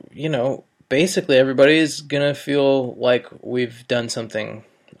 basically everybody is going to feel like we've done something,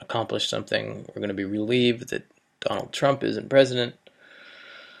 accomplished something. We're going to be relieved that Donald Trump isn't president.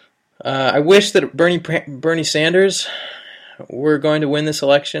 I wish that Bernie Sanders were going to win this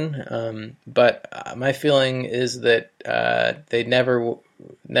election, but my feeling is that they never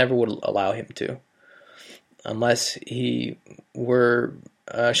would allow him to, unless he were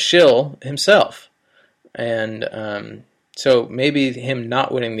a shill himself. And so maybe him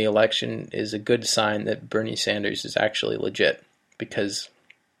not winning the election is a good sign that Bernie Sanders is actually legit, because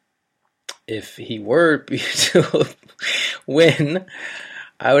if he were to win,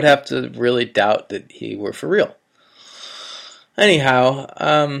 I would have to really doubt that he were for real. Anyhow,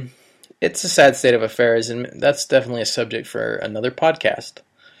 it's a sad state of affairs, and that's definitely a subject for another podcast.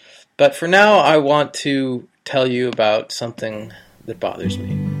 But for now, I want to tell you about something that bothers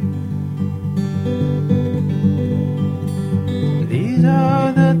me. These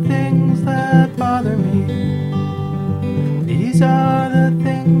are the things that bother me. These are the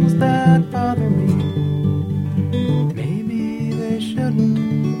things that bother me. Maybe they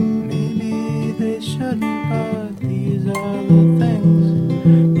shouldn't, but these are the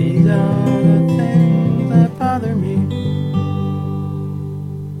things. These are the things that bother me.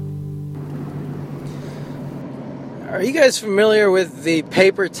 Are you guys familiar with the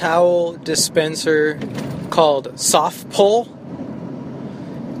paper towel dispenser called Soft Pull?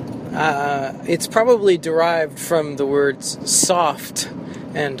 It's probably derived from the words soft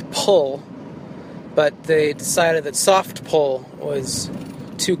and pull, but they decided that soft pull was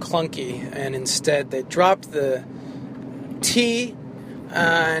too clunky, and instead they dropped the T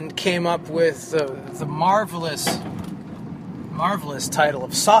and came up with the marvelous title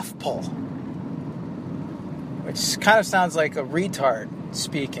of soft pull, which kind of sounds like a retard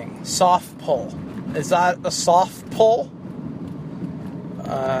speaking. Soft pull. Is that a soft pull?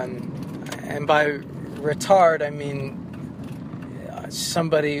 And by retard, I mean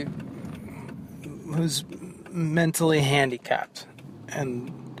somebody who's mentally handicapped.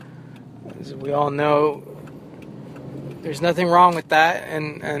 And as we all know, there's nothing wrong with that,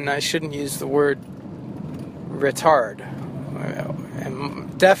 and I shouldn't use the word retard.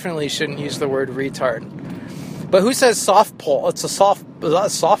 And definitely shouldn't use the word retard. But who says soft pull? Is that a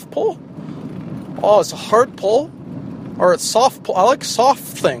soft pull? Oh, it's a hard pull? Or it's soft pull? I like soft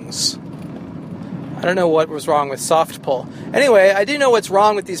things. I don't know what was wrong with soft pull. Anyway, I do know what's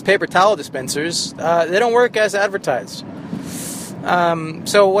wrong with these paper towel dispensers. They don't work as advertised.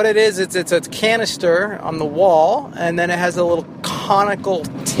 So what it is, it's a canister on the wall, and then it has a little conical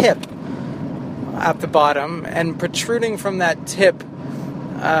tip at the bottom, and protruding from that tip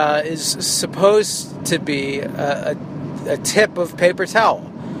is supposed to be a tip of paper towel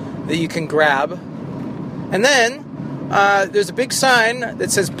that you can grab. And then there's a big sign that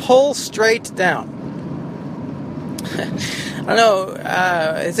says pull straight down. I don't know,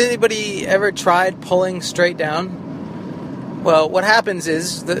 has anybody ever tried pulling straight down? Well, what happens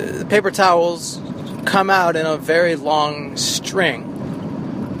is the paper towels come out in a very long string,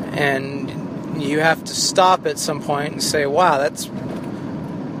 and you have to stop at some point and say, wow, that's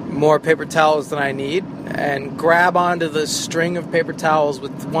more paper towels than I need, and grab onto the string of paper towels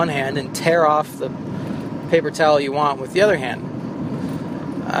with one hand and tear off the paper towel you want with the other hand.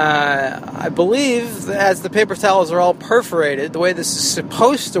 I believe that as the paper towels are all perforated, the way this is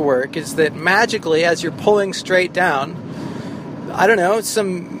supposed to work is that magically, as you're pulling straight down, I don't know,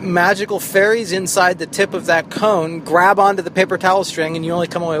 some magical fairies inside the tip of that cone grab onto the paper towel string and you only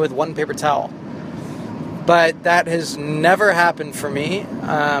come away with one paper towel. But that has never happened for me.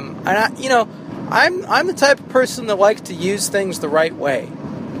 I'm the type of person that likes to use things the right way.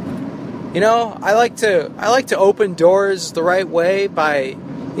 I like to open doors the right way by,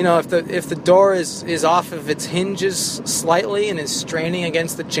 if the door is off of its hinges slightly and is straining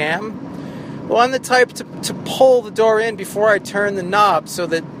against the jamb. Well, I'm the type to pull the door in before I turn the knob so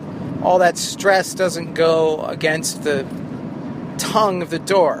that all that stress doesn't go against the tongue of the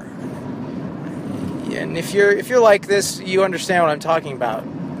door. And if you're like this, you understand what I'm talking about.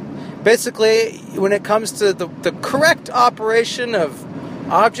 Basically, when it comes to the correct operation of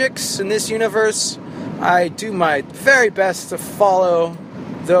objects in this universe, I do my very best to follow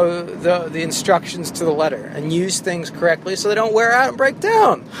the instructions to the letter and use things correctly so they don't wear out and break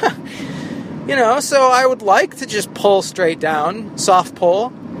down. So I would like to just pull straight down, soft pull,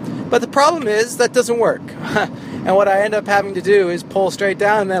 but the problem is that doesn't work. And what I end up having to do is pull straight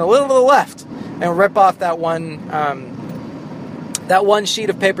down and then a little to the left and rip off that one sheet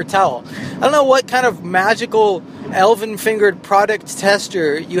of paper towel. I don't know what kind of magical elven-fingered product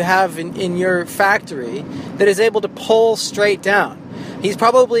tester you have in your factory that is able to pull straight down. He's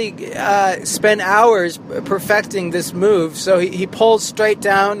probably spent hours perfecting this move, so he pulls straight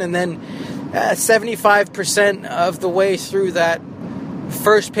down, and then 75% of the way through that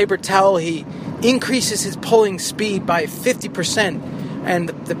first paper towel, he increases his pulling speed by 50%, and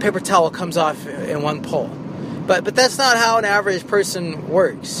the paper towel comes off in one pull. But that's not how an average person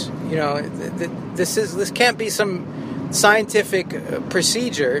works. This can't be some scientific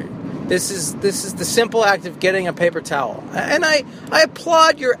procedure. This is the simple act of getting a paper towel. And I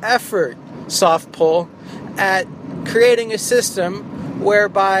applaud your effort, Soft Pull, at creating a system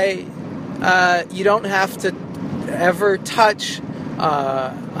whereby you don't have to ever touch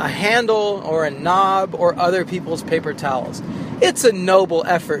a handle or a knob or other people's paper towels. It's a noble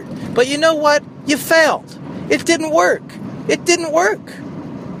effort. But you know what? You failed. It didn't work. It didn't work.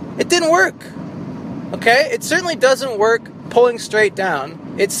 Okay? It certainly doesn't work pulling straight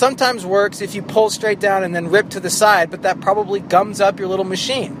down. It sometimes works if you pull straight down and then rip to the side, but that probably gums up your little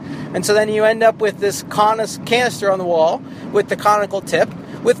machine. And so then you end up with this canister on the wall with the conical tip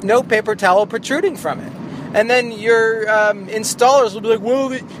with no paper towel protruding from it. And then your installers will be like,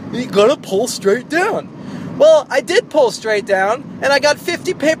 well, you gotta pull straight down. Well, I did pull straight down, and I got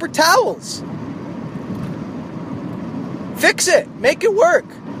 50 paper towels. Fix it. Make it work.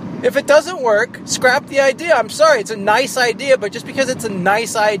 If it doesn't work, scrap the idea. I'm sorry, it's a nice idea, but just because it's a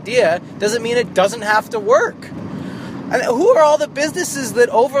nice idea doesn't mean it doesn't have to work. And who are all the businesses that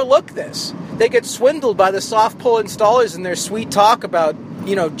overlook this? They get swindled by the soft pull installers and their sweet talk about,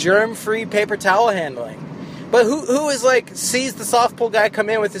 germ-free paper towel handling. But who is sees the soft pull guy come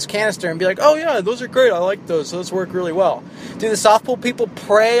in with his canister and be like, oh yeah, those are great, I like those work really well. Do the soft pull people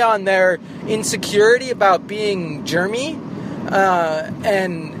prey on their insecurity about being germy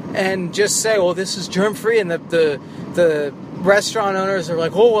and just say, well, this is germ free, and the restaurant owners are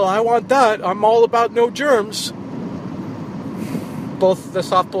like, oh well, I want that, I'm all about no germs. Both the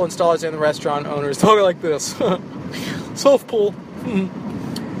soft pull installers and the restaurant owners talk like this. Soft pull.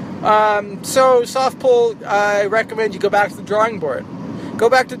 So soft pull, I recommend you go back to the drawing board. Go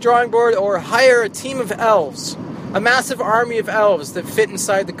back to the drawing board or hire a team of elves. A massive army of elves that fit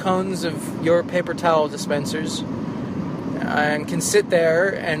inside the cones of your paper towel dispensers and can sit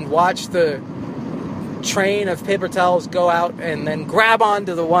there and watch the train of paper towels go out and then grab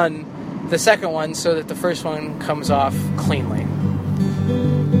onto the second one so that the first one comes off cleanly.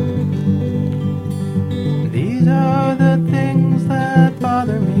 These are the things that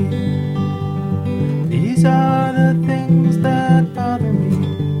bother me. These are the things that bother me.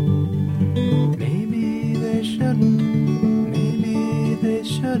 Maybe they shouldn't,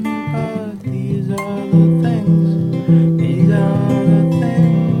 but these are the things. These are the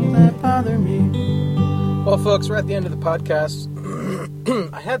things that bother me. Well, folks, we're at the end of the podcast.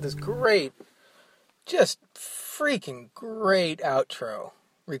 I had this great, just freaking great outro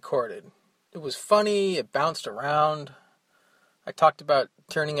recorded. It was funny, it bounced around. I talked about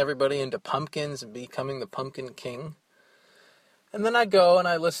turning everybody into pumpkins and becoming the Pumpkin King. And then I go and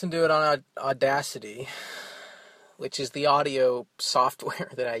I listen to it on Audacity, which is the audio software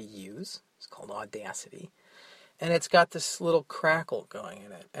that I use. It's called Audacity. And it's got this little crackle going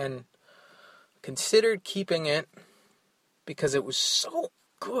in it. And considered keeping it because it was so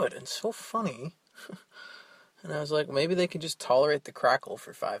good and so funny. And I was like, maybe they could just tolerate the crackle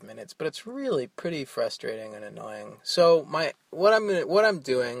for 5 minutes, but it's really pretty frustrating and annoying. So what I'm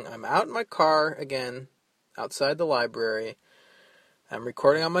doing, I'm out in my car again, outside the library. I'm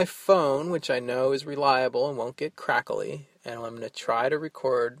recording on my phone, which I know is reliable and won't get crackly, and I'm going to try to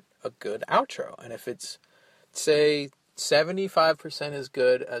record a good outro. And if it's, say, 75% as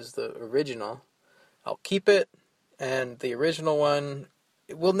good as the original, I'll keep it, and the original one,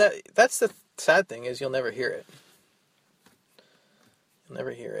 that's the sad thing, is you'll never hear it. You'll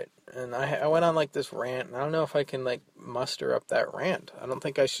never hear it. And I went on like this rant, and I don't know if I can like muster up that rant. I don't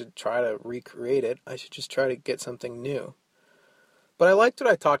think I should try to recreate it. I should just try to get something new. But I liked what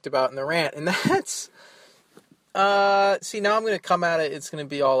I talked about in the rant, and that's, see, now I'm going to come at it, it's going to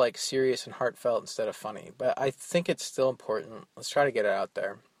be all like serious and heartfelt instead of funny, but I think it's still important. Let's try to get it out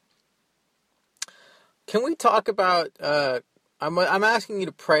there. Can we talk about, I'm asking you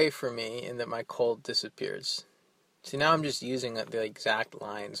to pray for me and that my cold disappears. See, now I'm just using the exact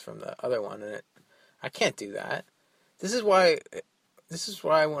lines from the other one, and I can't do that. This is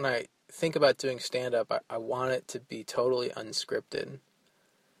why when I think about doing stand-up, I want it to be totally unscripted.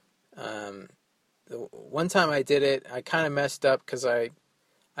 The one time I did it, I kind of messed up because I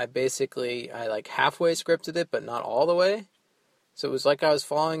like halfway scripted it, but not all the way. So it was like I was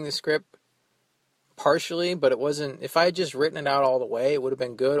following the script partially, but it wasn't. If I had just written it out all the way, it would have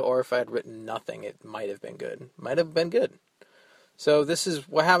been good, or if I had written nothing, it might have been good. Might have been good. So this is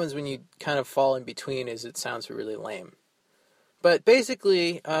what happens when you kind of fall in between, is it sounds really lame. But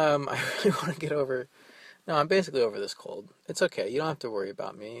basically, I really want to get over... No, I'm basically over this cold. It's okay. You don't have to worry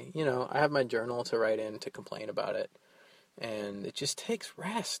about me. You know, I have my journal to write in to complain about it. And it just takes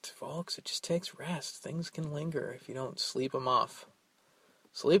rest, folks. It just takes rest. Things can linger if you don't sleep them off.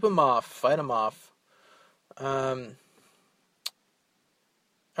 Sleep them off. Fight them off. All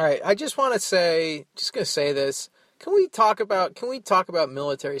right. I just want to say, just going to say this. Can we talk about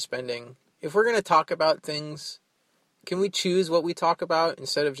military spending? If we're going to talk about things, can we choose what we talk about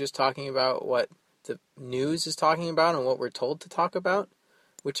instead of just talking about what the news is talking about and what we're told to talk about,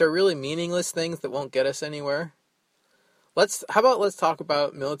 which are really meaningless things that won't get us anywhere? Let's talk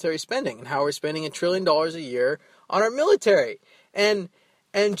about military spending and how we're spending $1 trillion a year on our military. And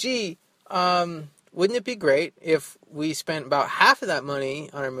gee, wouldn't it be great if we spent about half of that money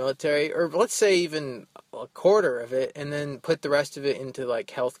on our military, or let's say even a quarter of it, and then put the rest of it into like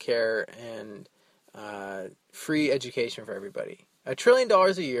healthcare and free education for everybody? $1 trillion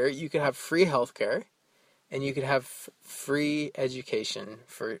a year, you could have free healthcare, and you could have free education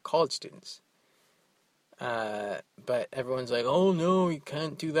for college students. But everyone's like, oh no, you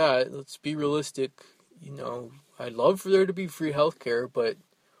can't do that. Let's be realistic. You know, I'd love for there to be free healthcare, but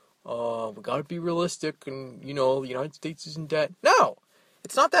we gotta be realistic, and you know, the United States is in debt. No!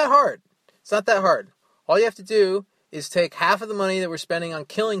 It's not that hard. It's not that hard. All you have to do is take half of the money that we're spending on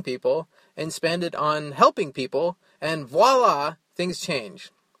killing people and spend it on helping people, and voila, things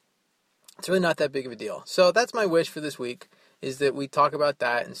change. It's really not that big of a deal. So that's my wish for this week, is that we talk about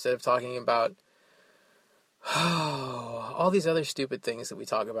that instead of talking about all these other stupid things that we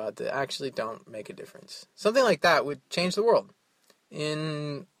talk about that actually don't make a difference. Something like that would change the world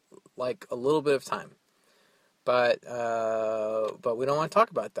in like a little bit of time. But we don't want to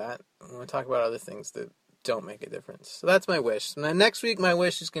talk about that. We want to talk about other things that don't make a difference. So that's my wish. And then next week, my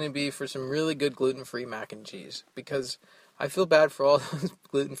wish is going to be for some really good gluten-free mac and cheese, because I feel bad for all those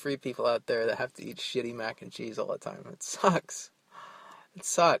gluten-free people out there that have to eat shitty mac and cheese all the time. It sucks. It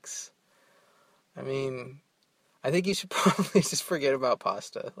sucks. I mean, I think you should probably just forget about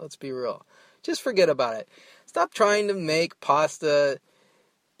pasta. Let's be real. Just forget about it. Stop trying to make pasta,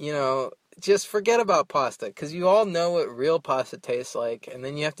 you know, just forget about pasta, because you all know what real pasta tastes like, and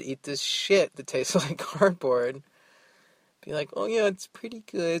then you have to eat this shit that tastes like cardboard. Be like, oh yeah, it's pretty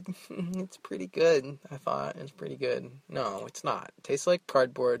good. It's pretty good. I thought it's pretty good. No, it's not. It tastes like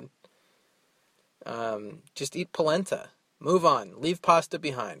cardboard. Just eat polenta. Move on. Leave pasta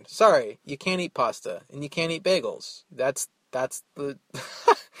behind. Sorry, you can't eat pasta, and you can't eat bagels. That's the...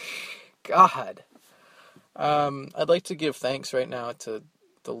 God. I'd like to give thanks right now to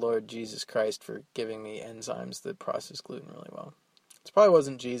the Lord Jesus Christ for giving me enzymes that process gluten really well. It probably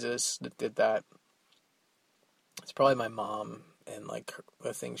wasn't Jesus that did that. It's probably my mom and like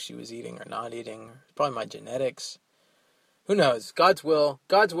the things she was eating or not eating. It's probably my genetics. Who knows? God's will,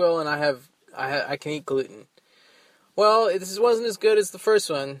 and I can eat gluten. Well, this wasn't as good as the first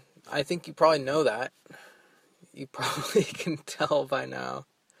one. I think you probably know that. You probably can tell by now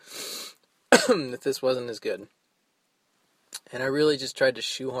that this wasn't as good. And I really just tried to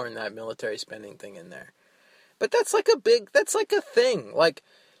shoehorn that military spending thing in there. But that's like a thing. Like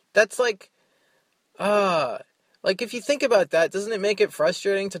if you think about that, doesn't it make it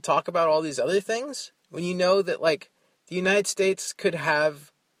frustrating to talk about all these other things? When you know that, like, the United States could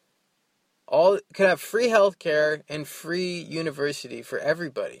have free healthcare and free university for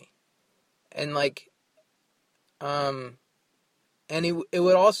everybody. And like, and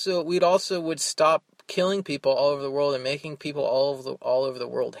we'd also stop killing people all over the world and making people all over the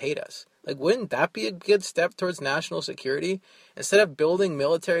world hate us. Like, wouldn't that be a good step towards national security? Instead of building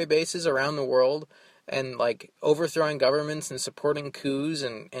military bases around the world and, like, overthrowing governments and supporting coups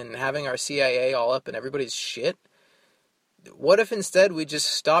and having our CIA all up in everybody's shit, what if instead we just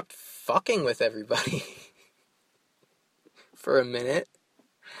stopped fucking with everybody for a minute?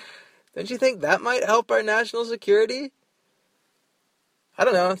 Don't you think that might help our national security? I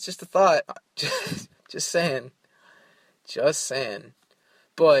don't know, it's just a thought. Just saying.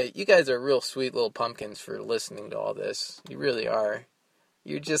 Boy, you guys are real sweet little pumpkins for listening to all this. You really are.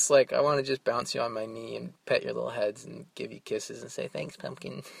 You're just like, I want to just bounce you on my knee and pet your little heads and give you kisses and say, thanks,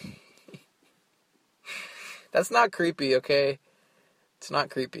 pumpkin. That's not creepy, okay? It's not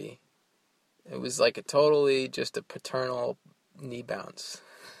creepy. It was like just a paternal knee bounce.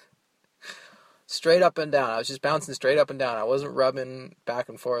 Straight up and down. I was just bouncing straight up and down. I wasn't rubbing back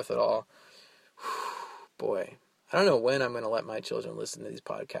and forth at all. Boy. I don't know when I'm going to let my children listen to these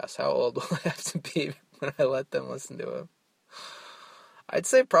podcasts. How old will I have to be when I let them listen to them? I'd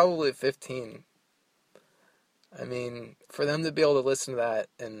say probably 15. I mean, for them to be able to listen to that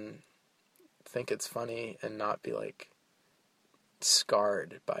and think it's funny and not be, like,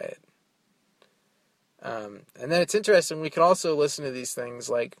 scarred by it. And then it's interesting, we can also listen to these things,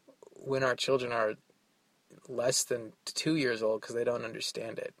 like, when our children are less than 2 years old because they don't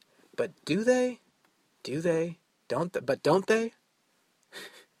understand it. But do they? Don't they?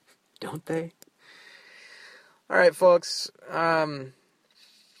 Don't they? All right, folks.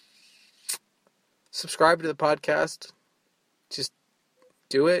 Subscribe to the podcast. Just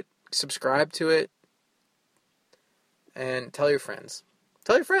do it. Subscribe to it. And tell your friends.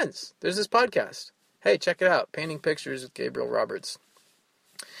 Tell your friends. There's this podcast. Hey, check it out. Painting Pictures with Gabriel Roberts.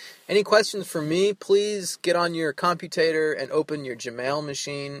 Any questions for me, please get on your computator and open your Gmail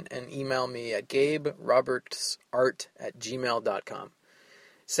machine and email me at gaberobertsart@gmail.com.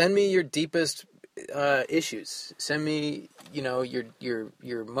 Send me your deepest issues. Send me,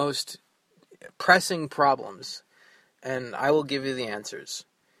 your most pressing problems, and I will give you the answers.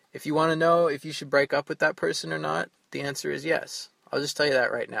 If you want to know if you should break up with that person or not, the answer is yes. I'll just tell you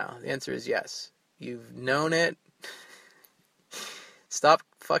that right now. The answer is yes. You've known it. Stop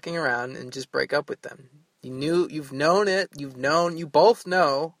fucking around and just break up with them. You've known it. You both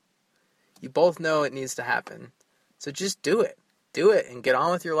know it needs to happen. So just do it. Do it and get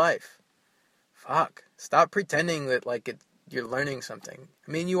on with your life. Fuck. Stop pretending that, like, you're learning something.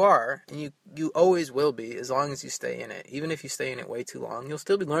 I mean, you are, and you always will be, as long as you stay in it. Even if you stay in it way too long, you'll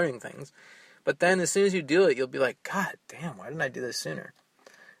still be learning things. But then as soon as you do it, you'll be like, God damn, why didn't I do this sooner?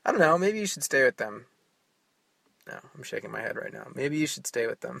 I don't know, maybe you should stay with them. No, I'm shaking my head right now. Maybe you should stay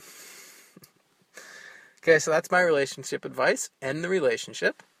with them. Okay, so that's my relationship advice. End the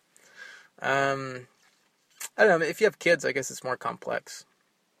relationship. I don't know, if you have kids, I guess it's more complex.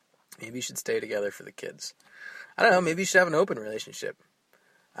 Maybe you should stay together for the kids. I don't know, maybe you should have an open relationship.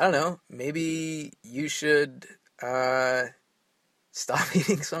 I don't know, maybe you should stop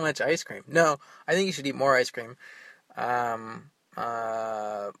eating so much ice cream. No, I think you should eat more ice cream.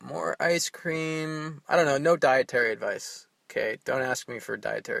 More ice cream. I don't know, no dietary advice. Okay, don't ask me for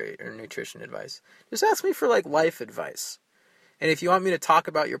dietary or nutrition advice. Just ask me for, like, life advice. And if you want me to talk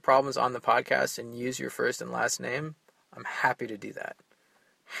about your problems on the podcast and use your first and last name, I'm happy to do that.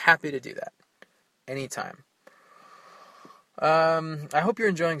 Happy to do that. Anytime. I hope you're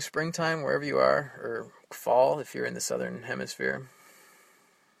enjoying springtime wherever you are, or fall if you're in the southern hemisphere.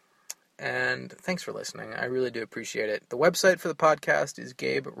 And thanks for listening. I really do appreciate it. The website for the podcast is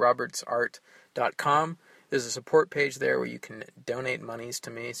gaberobertsart.com. There's a support page there where you can donate monies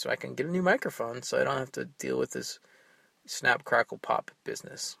to me so I can get a new microphone so I don't have to deal with this snap, crackle, pop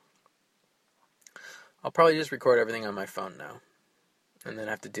business. I'll probably just record everything on my phone now and then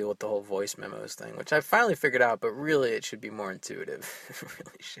have to deal with the whole voice memos thing, which I finally figured out, but really it should be more intuitive. It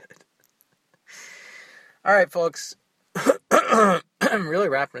really should. All right, folks. I'm really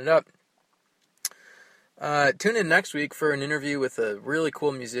wrapping it up. Tune in next week for an interview with a really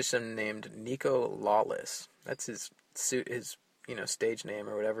cool musician named Nico Lawless. That's his stage name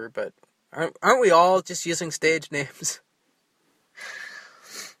or whatever. But aren't we all just using stage names?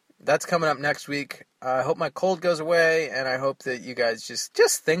 That's coming up next week. I hope my cold goes away, and I hope that you guys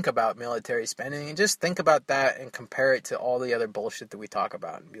just think about military spending, and just think about that and compare it to all the other bullshit that we talk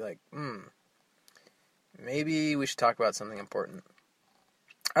about, and be like, maybe we should talk about something important.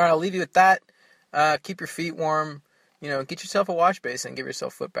 All right, I'll leave you with that. Keep your feet warm. Get yourself a wash basin, give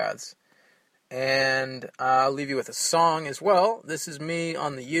yourself foot baths. And I'll leave you with a song as well. This is me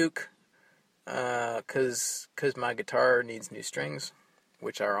on the uke, because my guitar needs new strings,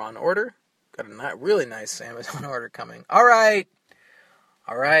 which are on order. Got a really nice Amazon order coming. All right.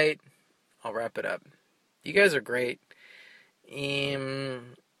 I'll wrap it up. You guys are great.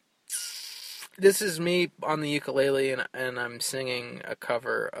 This is me on the ukulele, and I'm singing a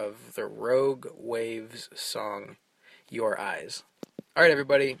cover of the Rogue Waves song, Your Eyes. All right,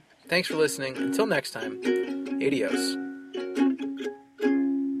 everybody. Thanks for listening. Until next time, adios.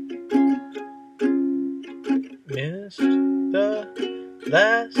 Missed the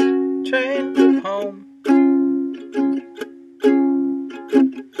last train home.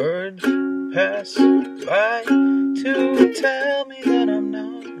 Birds pass by to tell me that I'm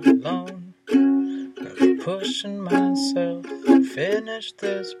not alone. I'm pushing myself to finish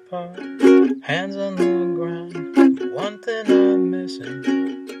this part. Hands on the ground. One thing I'm missing.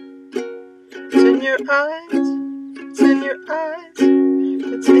 It's in your eyes. It's in your eyes.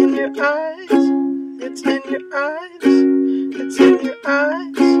 It's in your eyes. It's in your eyes. It's in your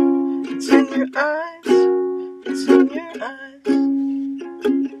eyes. It's in your eyes. It's in your eyes.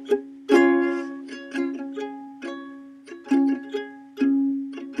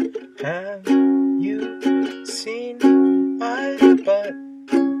 Have you seen my butt?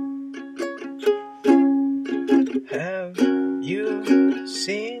 Have you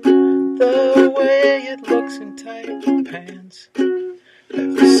seen the way it looks in tight pants? Have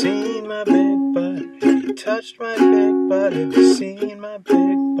you seen my big butt? Have you touched my big butt? Have you seen my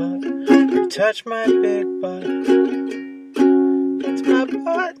big butt? Have you touched my big butt? It's my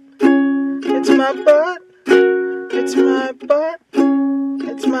butt. It's my butt. It's my butt.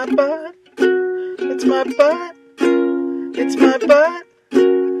 It's my butt. It's my butt. It's my butt.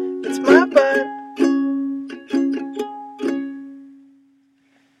 It's my butt.